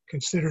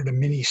considered a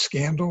mini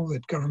scandal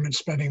that government's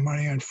spending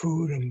money on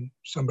food and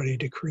somebody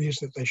decrees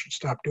that they should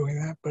stop doing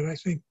that. But I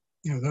think,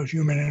 those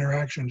human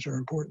interactions are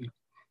important.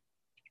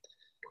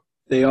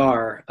 They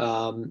are.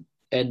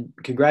 And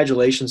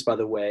congratulations, by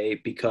the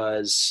way,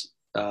 because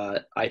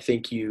I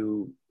think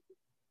you,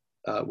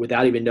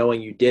 without even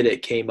knowing you did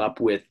it, came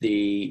up with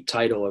the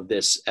title of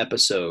this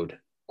episode,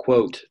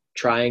 quote,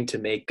 "Trying to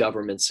Make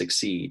Government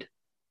Succeed."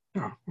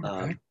 Oh,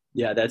 okay.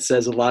 Yeah, that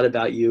says a lot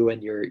about you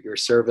and your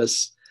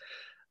service.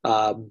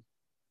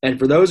 And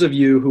for those of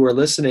you who are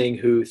listening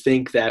who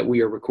think that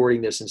we are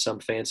recording this in some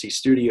fancy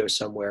studio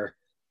somewhere,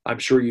 I'm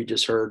sure you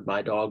just heard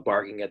my dog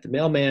barking at the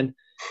mailman.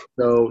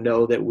 So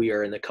know that we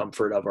are in the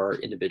comfort of our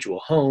individual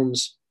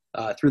homes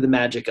through the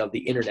magic of the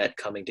internet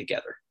coming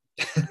together.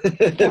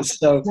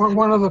 So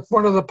one of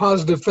the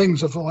positive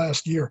things of the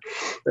last year.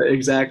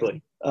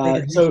 Exactly.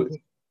 So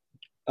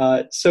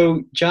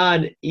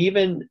John,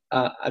 even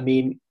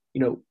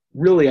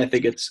really, I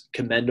think it's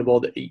commendable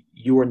that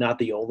you are not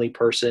the only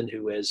person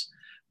who is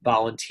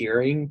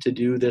volunteering to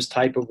do this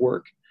type of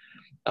work.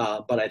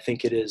 But I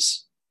think it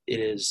is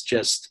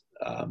just,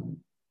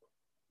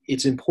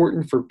 it's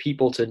important for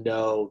people to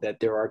know that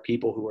there are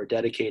people who are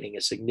dedicating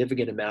a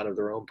significant amount of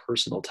their own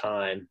personal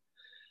time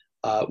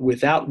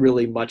without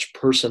really much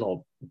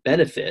personal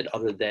benefit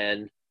other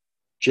than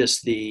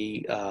just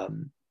the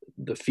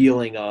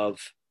feeling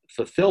of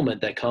fulfillment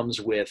that comes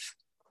with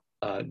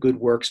good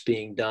works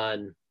being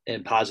done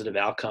and positive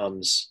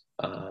outcomes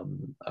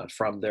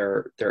from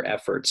their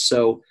efforts.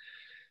 So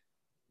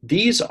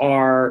these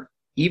are,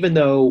 even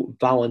though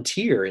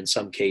volunteer in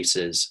some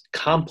cases,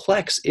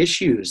 complex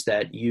issues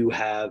that you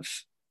have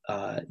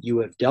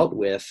dealt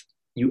with.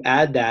 You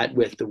add that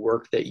with the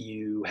work that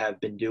you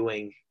have been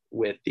doing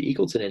with the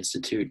Eagleton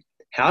Institute.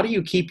 How do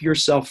you keep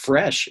yourself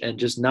fresh and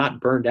just not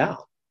burned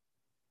out?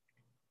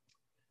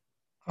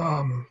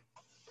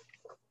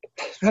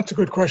 That's a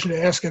good question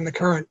to ask in the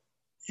current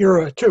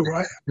era too.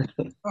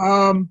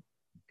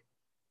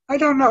 I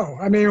don't know.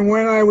 I mean,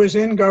 when I was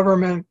in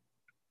government,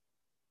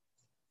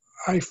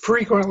 I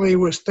frequently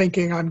was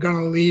thinking I'm going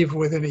to leave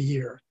within a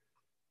year.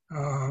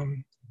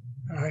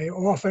 I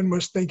often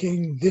was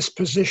thinking this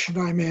position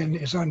I'm in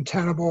is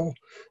untenable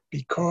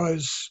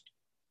because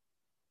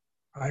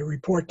I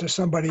report to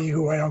somebody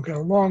who I don't get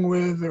along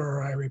with,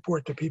 or I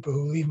report to people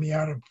who leave me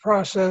out of the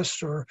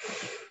process, or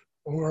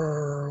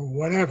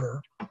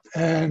whatever.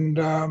 And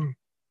to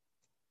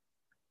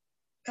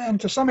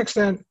some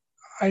extent,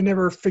 I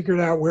never figured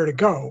out where to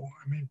go.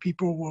 I mean,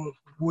 people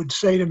would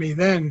say to me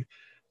then,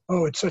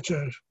 "Oh, it's such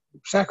a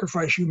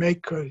sacrifice you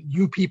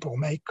people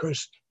make,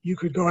 because you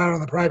could go out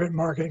on the private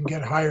market and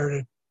get hired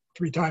at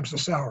 3 times the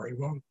salary."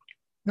 Well,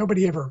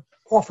 nobody ever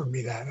offered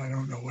me that. I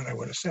don't know what I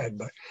would have said,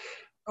 but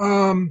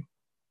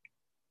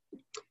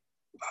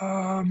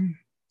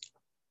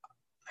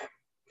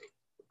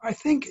I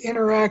think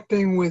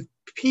interacting with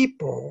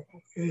people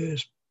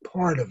is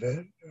part of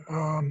it,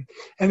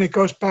 and it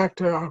goes back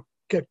to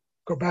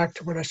go back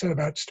to what I said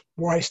about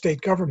why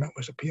state government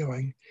was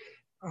appealing.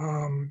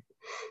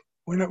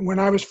 When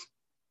I was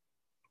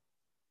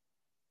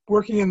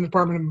working in the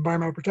Department of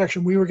Environmental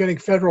Protection, we were getting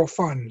federal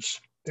funds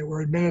that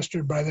were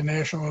administered by the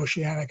National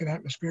Oceanic and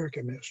Atmospheric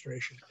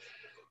Administration.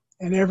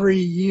 And every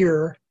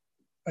year,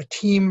 a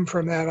team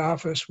from that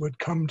office would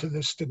come to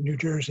New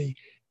Jersey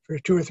for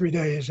 2 or 3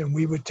 days, and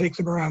we would take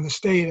them around the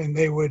state, and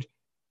they would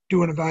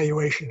do an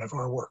evaluation of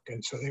our work.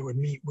 And so they would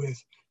meet with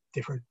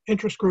different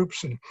interest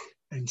groups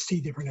and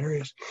see different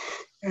areas.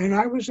 And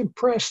I was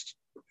impressed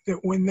that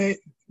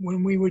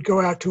when we would go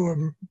out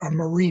to a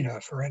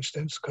marina, for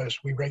instance, because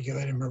we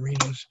regulated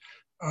marinas,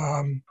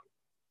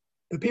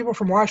 the people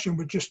from Washington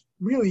were just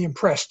really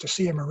impressed to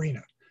see a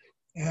marina.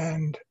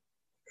 And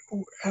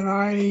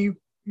I,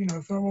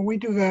 thought, well, we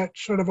do that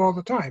sort of all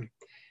the time.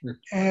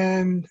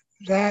 And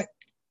that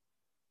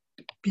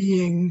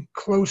being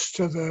close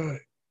to the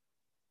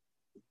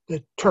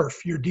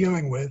turf you're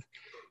dealing with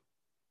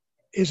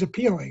is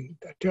appealing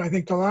to, I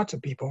think, to lots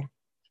of people.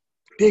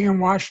 Being in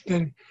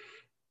Washington,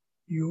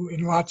 you,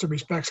 in lots of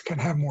respects, can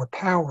have more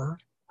power.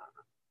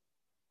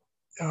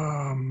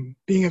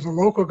 Being at the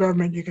local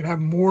government, you can have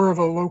more of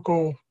a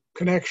local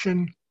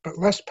connection, but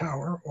less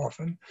power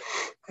often.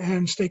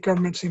 And state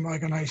government seemed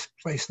like a nice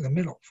place in the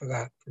middle for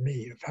that, for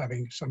me, of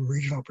having some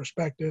regional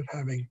perspective,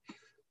 having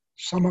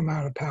some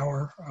amount of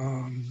power,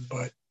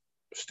 but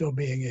still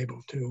being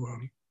able to,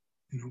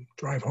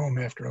 drive home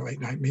after a late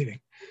night meeting.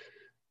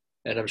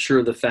 And I'm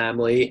sure the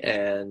family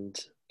and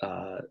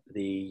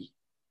the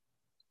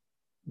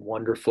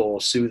wonderful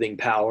soothing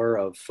power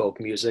of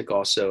folk music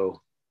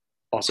also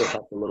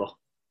helped a little.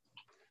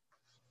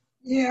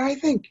 Yeah, I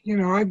think,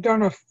 I've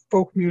done a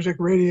folk music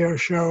radio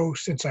show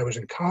since I was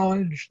in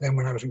college, then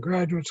when I was in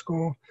graduate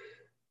school,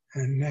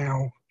 and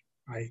now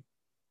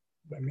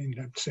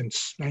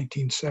since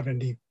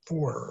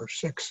 1974 or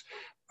 6.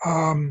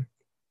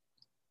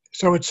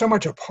 So it's so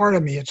much a part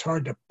of me, it's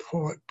hard to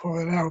pull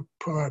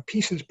out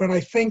pieces. But I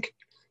think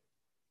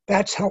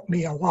that's helped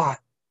me a lot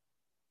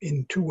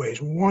in two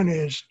ways. One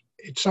is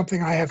it's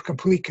something I have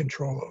complete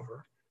control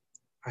over.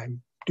 I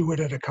do it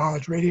at a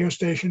college radio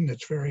station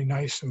that's very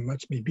nice and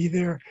lets me be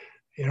there.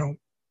 Don't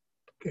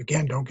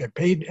get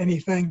paid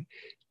anything.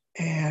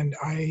 And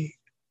I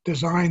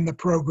design the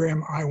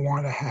program I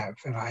want to have.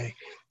 And I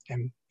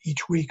am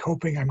each week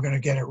hoping I'm going to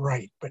get it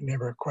right, but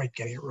never quite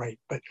getting it right.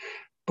 But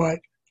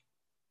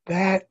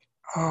that,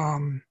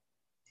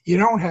 you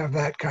don't have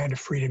that kind of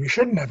freedom. You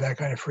shouldn't have that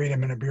kind of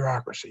freedom in a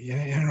bureaucracy,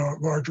 in a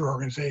larger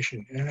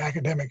organization, in an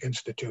academic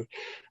institute.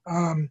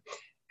 And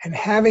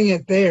having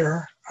it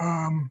there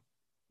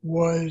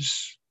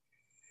was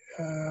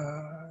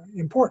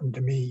important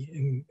to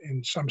me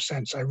in some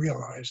sense. I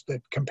realized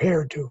that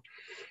compared to,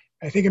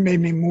 I think it made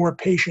me more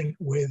patient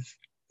with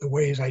the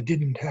ways I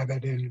didn't have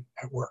it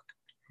at work,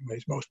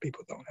 ways most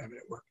people don't have it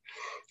at work.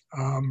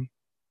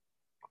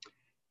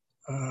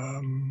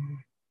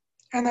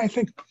 And I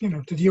think,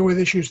 to deal with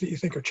issues that you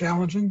think are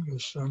challenging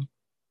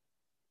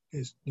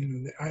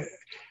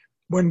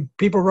when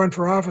people run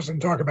for office and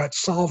talk about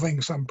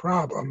solving some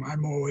problem,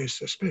 I'm always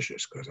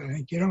suspicious because I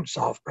think you don't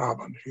solve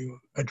problems, you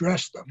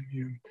address them.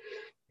 You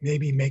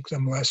maybe make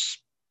them less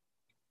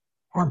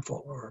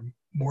harmful or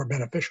more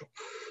beneficial.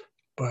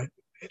 But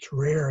it's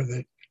rare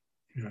that,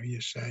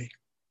 you say,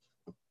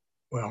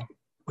 well,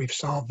 we've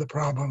solved the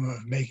problem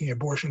of making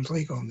abortions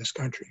legal in this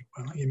country.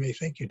 Well, you may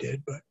think you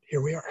did, but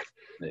here we are.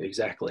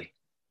 Exactly.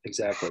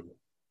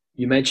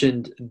 You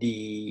mentioned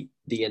the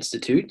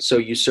Institute. So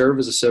you serve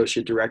as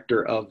Associate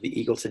Director of the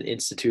Eagleton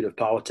Institute of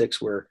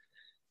Politics, where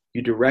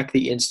you direct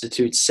the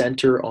Institute's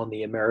Center on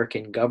the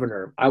American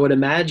Governor. I would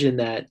imagine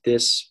that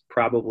this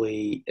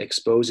probably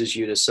exposes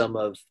you to some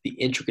of the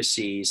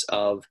intricacies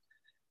of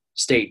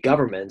state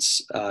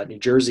governments. New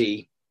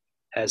Jersey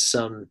has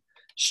some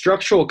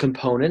structural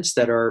components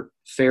that are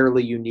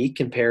fairly unique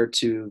compared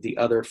to the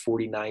other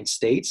 49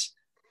 states.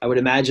 I would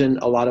imagine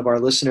a lot of our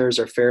listeners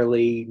are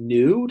fairly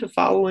new to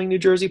following New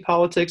Jersey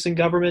politics and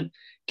government.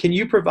 Can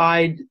you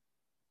provide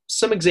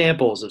some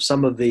examples of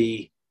some of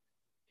the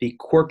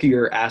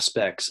quirkier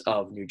aspects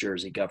of New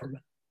Jersey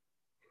government?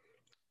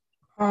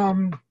 There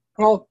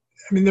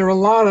are a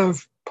lot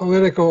of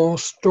political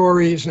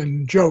stories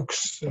and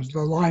jokes. The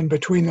line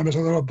between them is a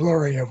little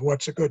blurry of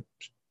what's a good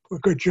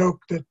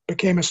joke that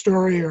became a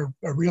story or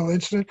a real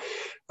incident.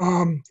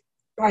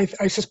 I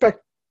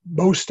suspect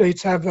most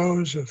states have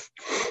those. Of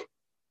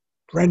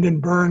Brendan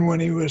Byrne, when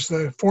he was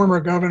the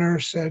former governor,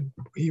 said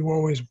he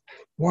always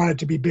wanted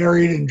to be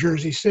buried in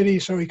Jersey City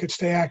so he could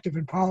stay active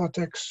in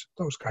politics,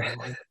 those kind of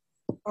lines.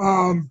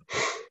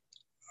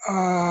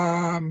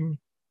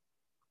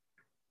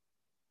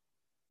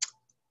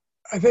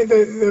 I think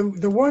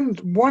the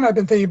one I've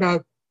been thinking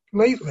about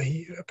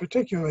lately,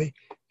 particularly,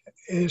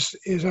 is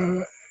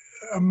a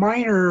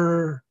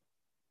minor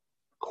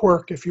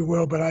quirk, if you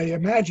will, but I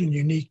imagine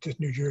unique to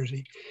New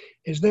Jersey.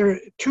 Is there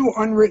two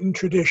unwritten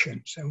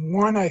traditions, and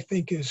one I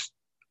think is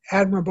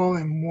admirable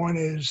and one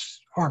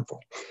is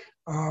harmful.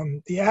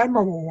 The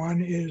admirable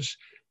one is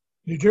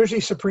New Jersey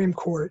Supreme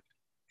Court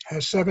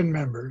has 7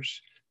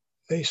 members.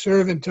 They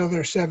serve until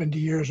they're 70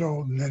 years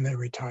old and then they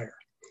retire.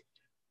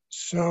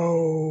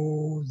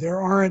 So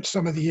there aren't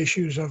some of the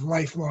issues of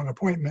lifelong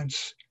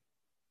appointments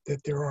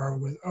that there are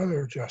with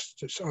other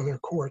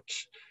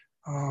courts.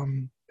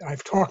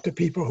 I've talked to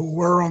people who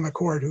were on the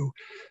court who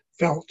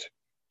felt,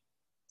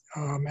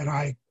 and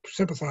I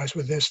sympathize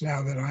with this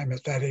now that I'm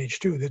at that age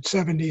too, that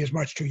 70 is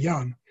much too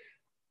young,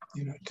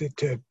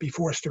 to be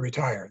forced to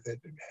retire. That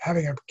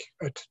having a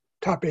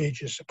top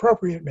age is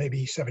appropriate,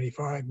 maybe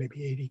 75,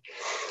 maybe 80.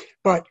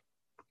 But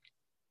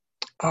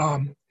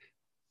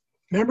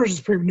members of the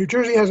Supreme, New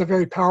Jersey has a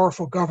very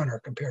powerful governor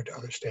compared to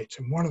other states.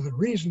 And one of the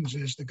reasons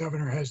is the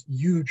governor has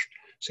huge,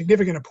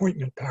 significant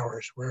appointment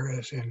powers,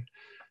 whereas in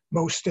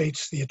most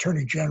states, the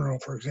attorney general,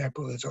 for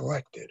example, is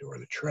elected, or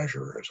the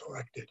treasurer is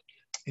elected.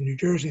 In New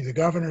Jersey, the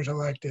governor is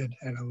elected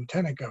and a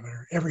lieutenant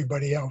governor.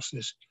 Everybody else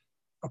is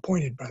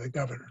appointed by the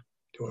governor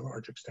to to a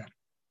large extent.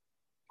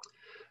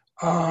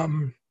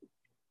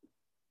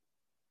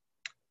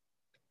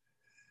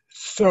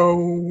 So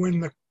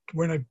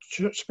when a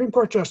Supreme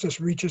Court justice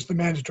reaches the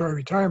mandatory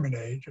retirement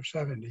age of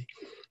 70,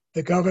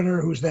 the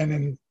governor, who's then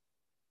in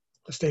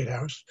the State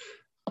House,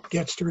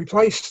 gets to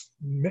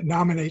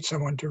nominate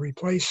someone to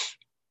replace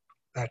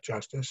that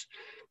justice.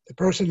 The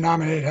person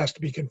nominated has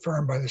to be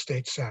confirmed by the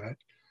state Senate.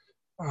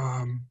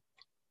 Can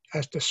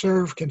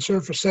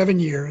serve for 7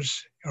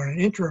 years on an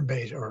interim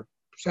basis, or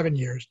 7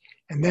 years,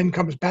 and then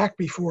comes back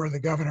before the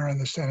governor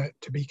and the Senate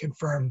to be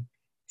confirmed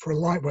for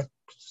life, what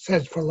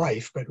says for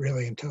life, but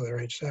really until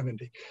they're age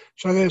 70.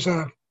 So there's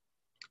a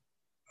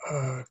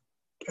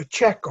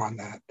check on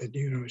that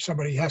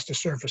somebody has to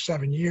serve for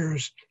 7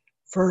 years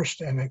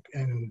first, and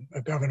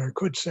a governor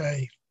could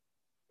say,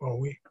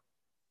 well,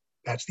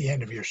 that's the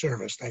end of your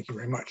service. Thank you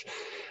very much.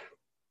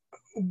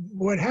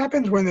 What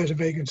happens when there's a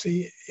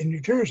vacancy in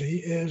New Jersey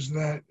is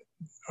that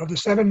of the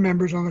 7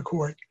 members on the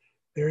court,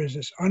 there is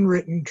this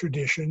unwritten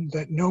tradition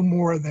that no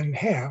more than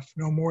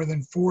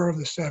 4 of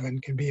the 7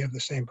 can be of the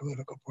same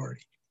political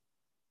party.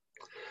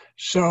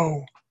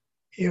 So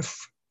if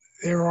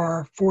there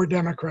are 4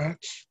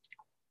 Democrats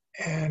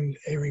and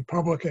a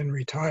Republican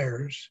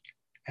retires,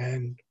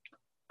 and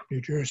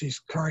New Jersey's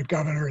current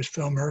governor is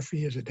Phil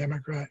Murphy, is a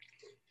Democrat,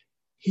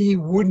 he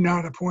would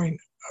not appoint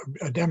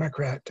a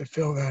Democrat to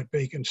fill that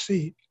vacant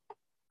seat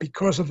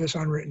because of this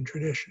unwritten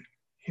tradition.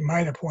 He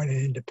might appoint an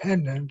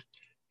independent.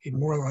 He'd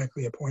more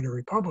likely appoint a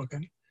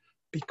Republican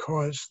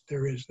because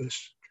there is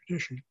this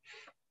tradition.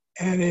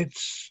 And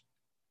it's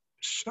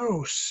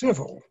so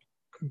civil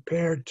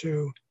compared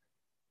to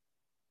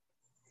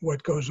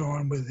what goes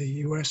on with the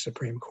U.S.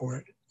 Supreme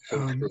Court.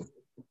 And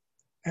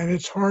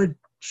it's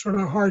sort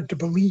of hard to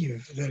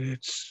believe that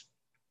it's,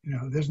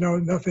 there's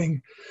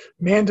nothing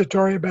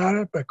mandatory about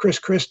it. But Chris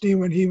Christie,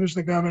 when he was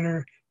the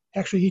governor,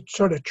 actually he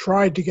sort of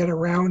tried to get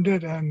around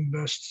it, and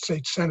the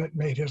state Senate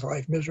made his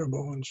life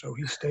miserable, and so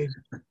he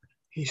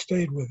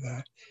stayed with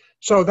that.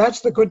 So that's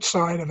the good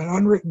side of an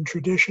unwritten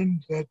tradition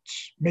that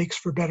makes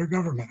for better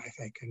government, I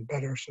think, and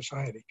better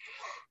society.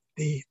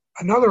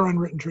 Another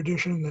unwritten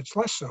tradition that's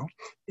less so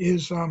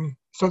is,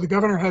 so the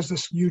governor has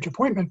this huge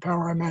appointment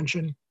power I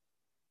mentioned.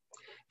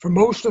 For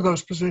most of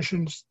those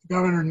positions, the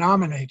governor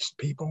nominates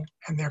people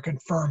and they're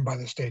confirmed by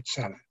the state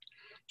Senate.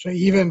 So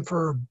even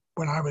for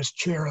when I was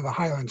chair of the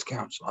Highlands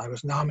Council, I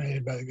was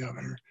nominated by the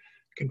governor,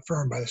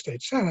 confirmed by the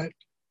state Senate.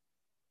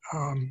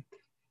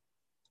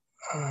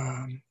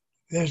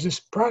 There's this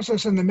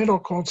process in the middle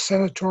called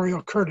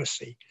senatorial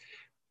courtesy,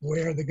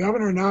 where the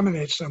governor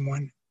nominates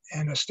someone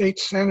and a state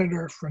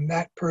senator from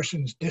that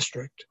person's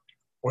district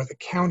or the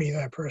county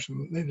that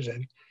person lives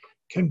in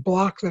can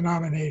block the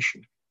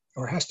nomination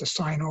or has to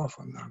sign off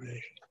on the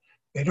nomination.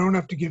 They don't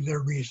have to give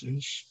their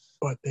reasons,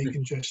 but they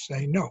can just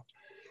say no.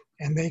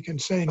 And they can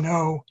say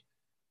no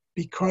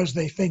because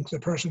they think the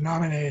person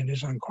nominated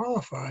is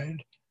unqualified,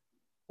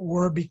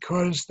 or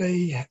because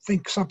they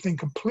think something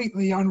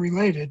completely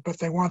unrelated, but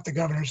they want the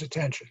governor's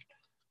attention.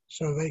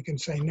 So they can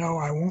say, no,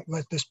 I won't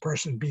let this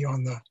person be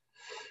on the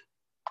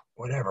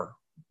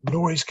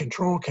noise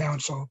control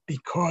council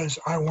because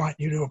I want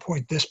you to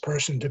appoint this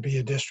person to be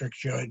a district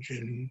judge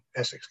in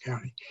Essex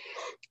County.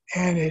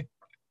 And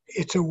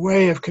it's a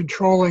way of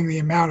controlling the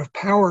amount of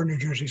power New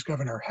Jersey's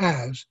governor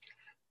has,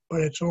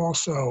 but it's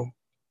also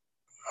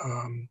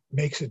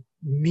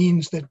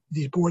means that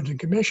these boards and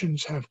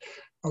commissions have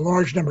a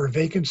large number of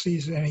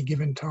vacancies at any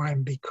given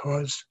time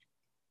because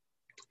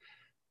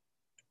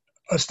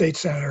a state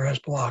senator has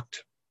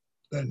blocked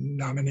the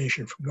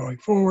nomination from going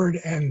forward,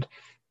 and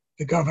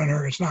the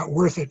governor, it's not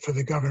worth it for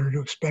the governor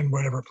to expend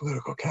whatever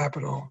political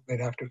capital they'd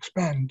have to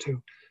expend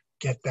to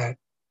get that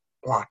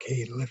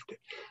blockade lifted.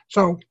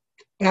 So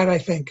that, I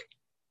think,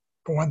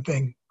 for one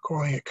thing,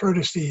 calling it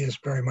courtesy is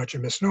very much a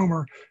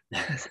misnomer.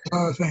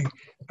 Another thing,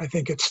 I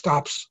think it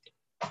stops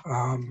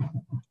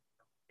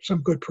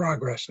some good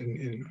progress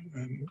in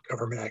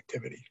government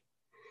activity.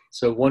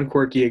 So one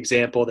quirky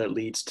example that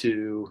leads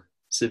to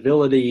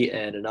civility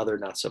and another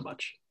not so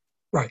much.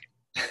 Right.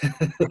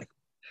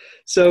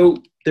 So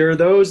there are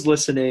those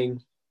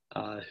listening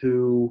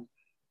who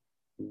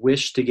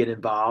wish to get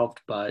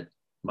involved but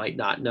might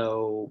not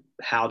know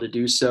how to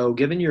do so.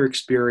 Given your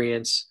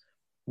experience,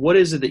 what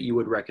is it that you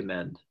would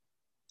recommend?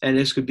 And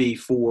this could be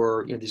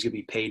these could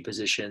be paid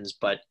positions,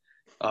 but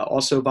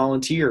also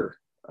volunteer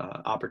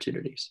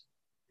opportunities.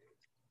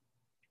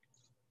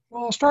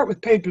 Well, I'll start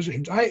with paid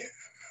positions.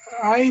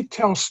 I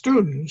tell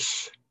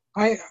students,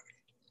 I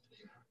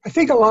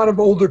think a lot of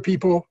older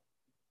people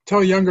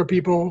tell younger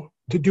people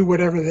to do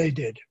whatever they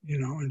did,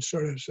 and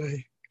sort of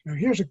say,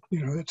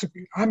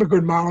 I'm a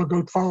good model,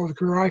 go follow the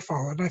career I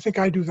followed. And I think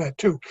I do that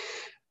too.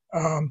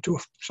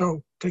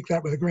 So take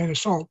that with a grain of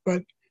salt.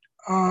 But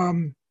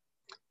I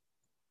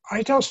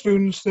tell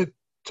students that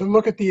to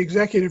look at the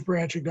executive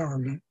branch of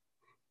government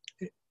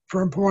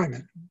for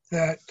employment,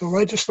 that the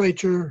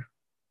legislature,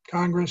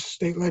 Congress,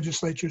 state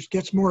legislatures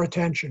gets more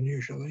attention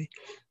usually.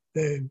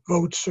 The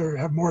votes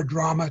have more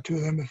drama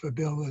to them if a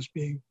bill is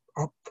being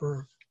up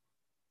for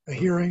a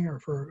hearing or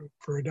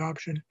for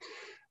adoption.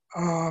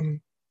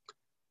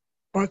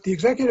 But the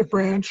executive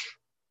branch,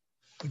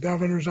 the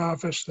governor's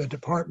office, the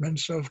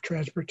departments of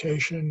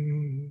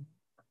transportation,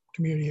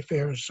 community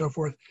affairs, and so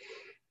forth,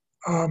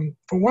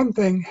 for one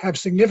thing, have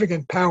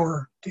significant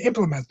power to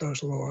implement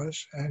those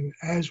laws. And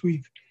as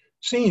we've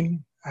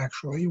seen,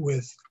 actually,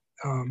 with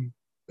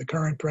the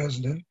current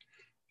president,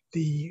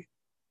 the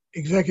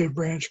executive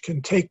branch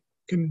can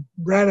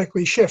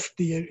radically shift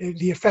the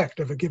effect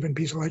of a given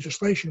piece of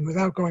legislation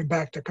without going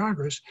back to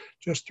Congress,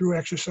 just through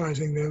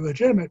exercising their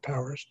legitimate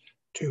powers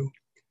to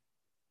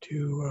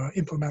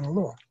implement a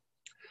law.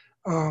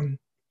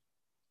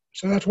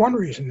 So that's one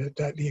reason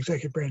that the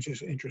executive branch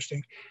is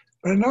interesting.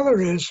 But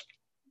another is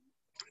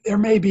there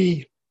may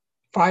be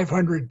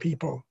 500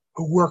 people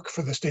who work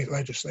for the state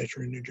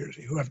legislature in New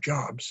Jersey, who have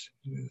jobs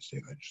in the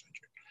state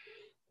legislature.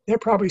 There are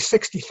probably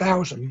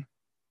 60,000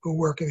 who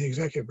work in the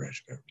executive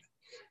branch of government.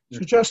 So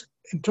just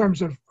in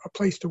terms of a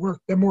place to work,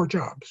 there are more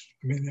jobs.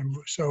 I mean,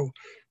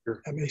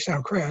 that may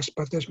sound crass,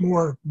 but there's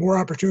more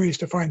opportunities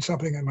to find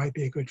something that might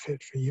be a good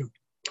fit for you.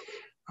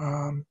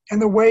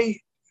 And the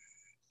way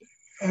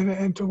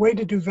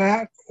to do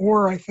that,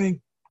 or I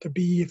think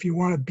if you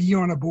want to be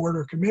on a board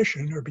or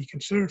commission or be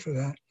considered for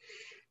that,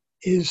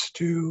 is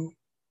to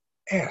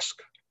ask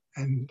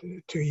and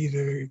to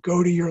either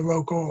go to your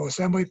local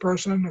assembly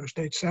person or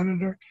state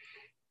senator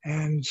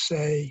and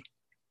say,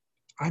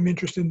 I'm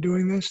interested in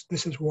doing this.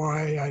 This is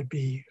why I'd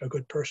be a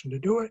good person to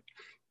do it,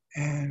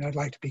 and I'd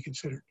like to be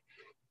considered.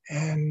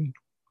 And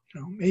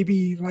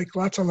maybe like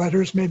lots of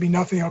letters, maybe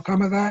nothing will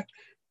come of that.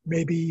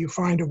 Maybe you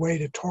find a way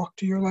to talk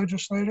to your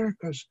legislator,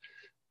 because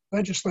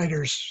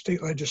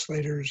state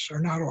legislators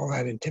are not all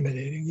that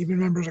intimidating. Even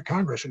members of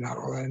Congress are not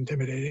all that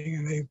intimidating,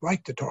 and they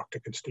like to talk to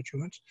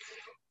constituents,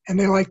 and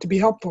they like to be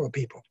helpful to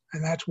people.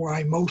 And that's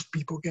why most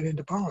people get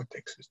into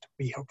politics, is to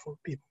be helpful to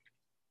people.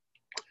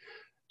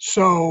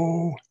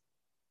 So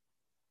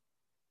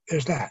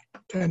there's that.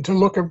 And to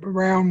look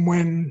around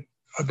when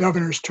a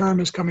governor's term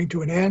is coming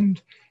to an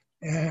end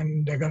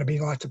and there are going to be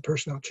lots of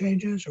personnel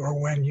changes, or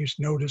when you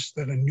notice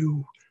that a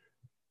new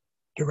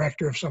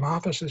director of some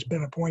office has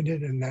been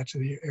appointed and that's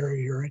the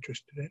area you're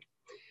interested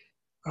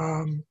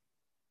in.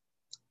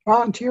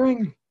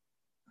 Volunteering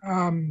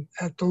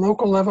at the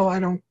local level, I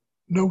don't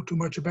know too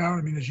much about.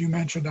 I mean, as you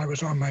mentioned, I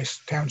was on my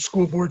town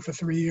school board for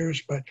 3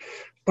 years, but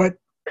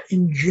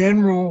in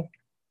general,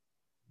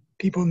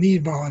 people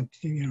need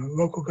volunteers.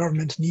 Local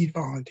governments need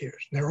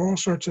volunteers. There are all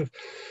sorts of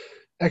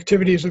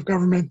activities of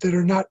government that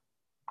are not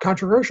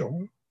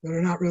controversial, that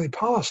are not really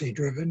policy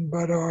driven,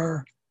 but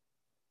are,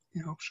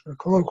 sort of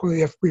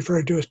colloquially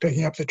referred to as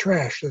picking up the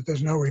trash, that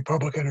there's no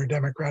Republican or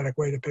Democratic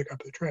way to pick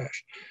up the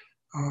trash.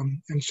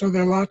 And so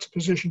there are lots of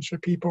positions for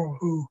people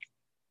who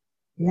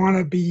want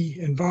to be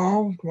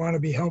involved, want to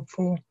be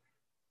helpful,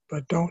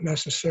 but don't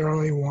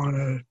necessarily want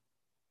to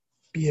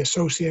be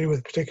associated with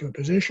a particular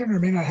position, or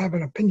may not have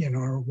an opinion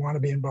or want to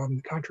be involved in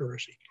the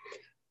controversy.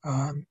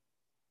 I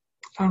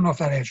don't know if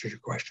that answers your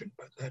question,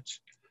 but that's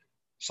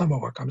some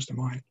of what comes to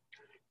mind.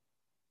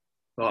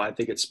 Well, I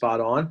think it's spot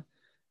on.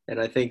 And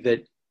I think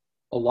that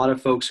a lot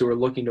of folks who are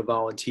looking to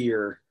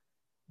volunteer,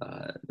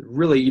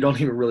 really, you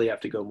don't even really have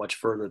to go much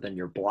further than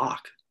your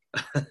block.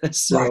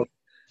 So right.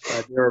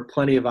 There are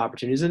plenty of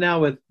opportunities. And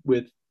now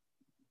with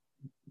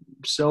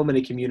so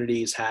many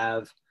communities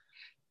have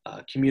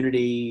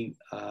community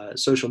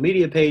social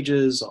media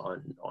pages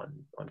on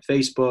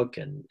Facebook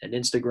and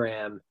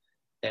Instagram,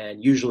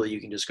 and usually you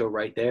can just go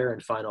right there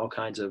and find all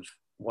kinds of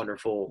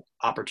wonderful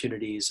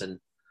opportunities and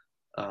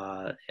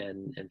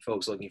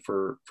folks looking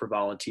for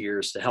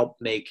volunteers to help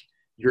make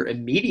your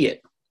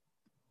immediate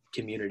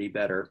community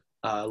better,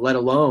 let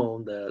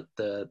alone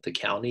the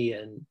county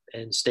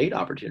and state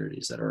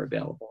opportunities that are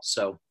available.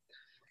 So,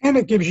 and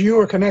it gives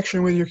you a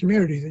connection with your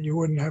community that you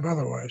wouldn't have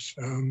otherwise,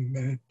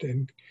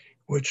 and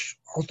which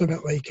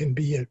ultimately can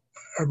be a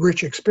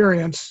rich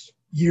experience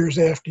years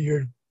after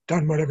you're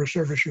done whatever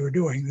service you were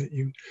doing, that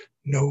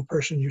a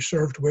person you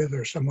served with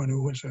or someone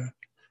who was an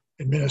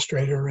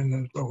administrator in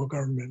the local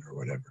government or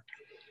whatever.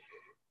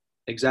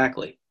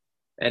 Exactly.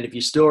 And if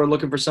you still are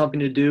looking for something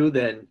to do,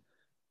 then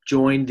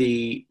join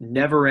the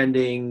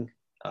never-ending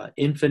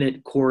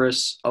infinite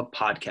chorus of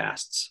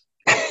podcasts.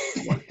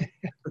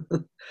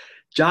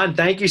 John,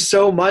 thank you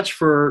so much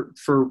for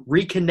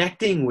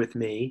reconnecting with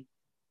me.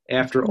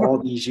 After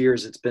all these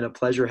years, it's been a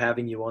pleasure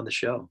having you on the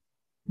show.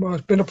 Well,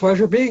 it's been a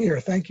pleasure being here.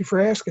 Thank you for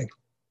asking.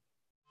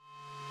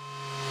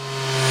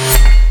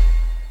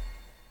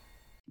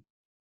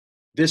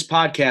 This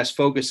podcast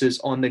focuses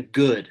on the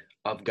good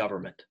of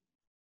government.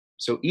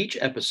 So each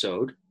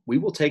episode, we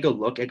will take a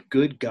look at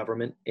good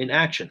government in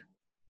action.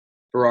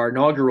 For our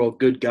inaugural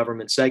Good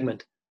Government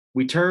segment,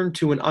 we turn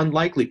to an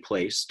unlikely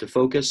place to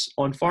focus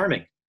on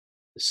farming,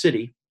 the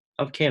city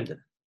of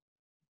Camden.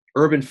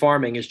 Urban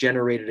farming has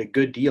generated a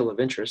good deal of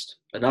interest,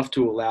 enough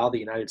to allow the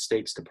United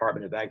States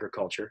Department of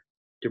Agriculture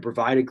to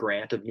provide a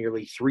grant of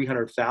nearly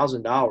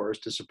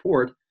 $300,000 to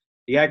support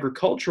the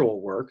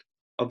agricultural work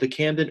of the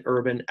Camden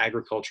Urban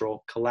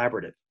Agricultural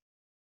Collaborative.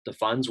 The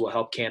funds will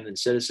help Camden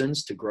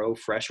citizens to grow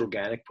fresh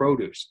organic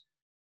produce,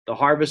 The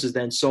harvest is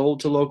then sold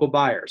to local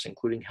buyers,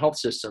 including health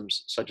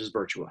systems such as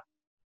Virtua.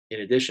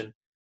 In addition,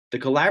 the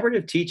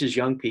collaborative teaches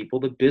young people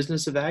the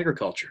business of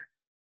agriculture,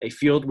 a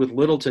field with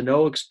little to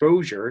no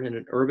exposure in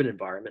an urban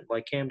environment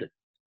like Camden.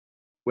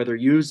 Whether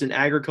used in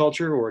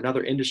agriculture or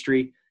another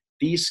industry,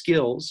 these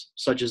skills,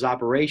 such as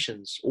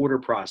operations, order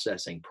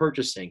processing,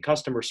 purchasing,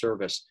 customer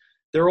service,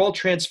 they're all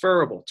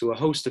transferable to a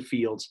host of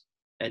fields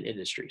and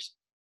industries.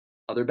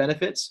 Other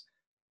benefits?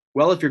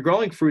 Well, if you're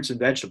growing fruits and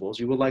vegetables,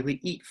 you will likely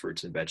eat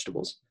fruits and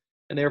vegetables,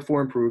 and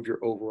therefore improve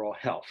your overall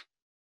health.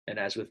 And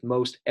as with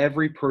most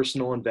every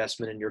personal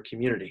investment in your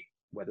community,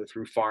 whether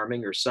through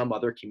farming or some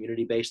other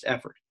community-based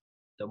effort,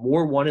 the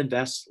more one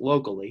invests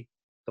locally,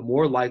 the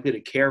more likely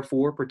to care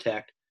for,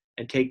 protect,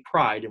 and take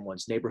pride in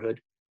one's neighborhood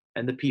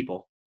and the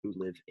people who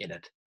live in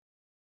it.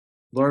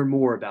 Learn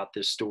more about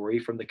this story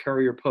from the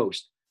Courier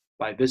Post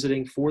by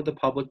visiting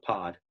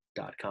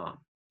forthepublicpod.com.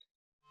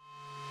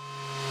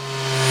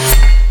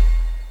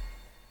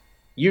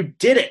 You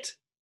did it!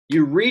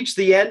 You reached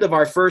the end of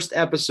our first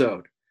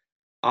episode.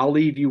 I'll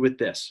leave you with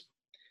this.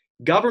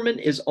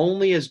 Government is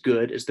only as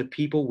good as the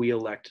people we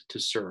elect to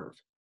serve.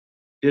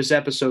 This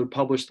episode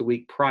published the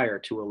week prior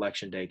to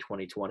Election Day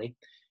 2020.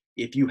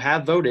 If you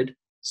have voted,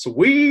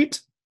 sweet!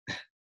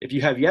 If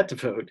you have yet to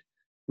vote,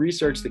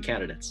 research the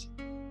candidates.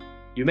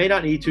 You may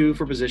not need to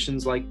for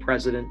positions like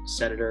president,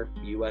 senator,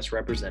 U.S.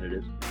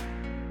 representative,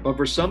 but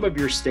for some of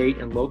your state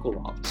and local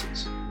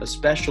offices,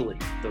 especially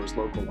those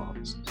local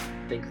offices,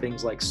 think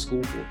things like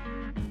school board.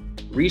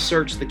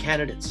 Research the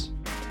candidates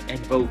and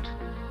vote.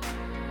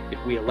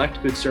 If we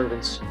elect good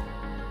servants,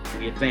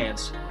 we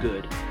advance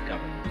good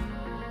government.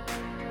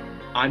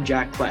 I'm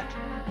Jack Klett,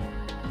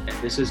 and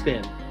this has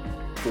been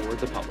For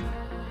the Public.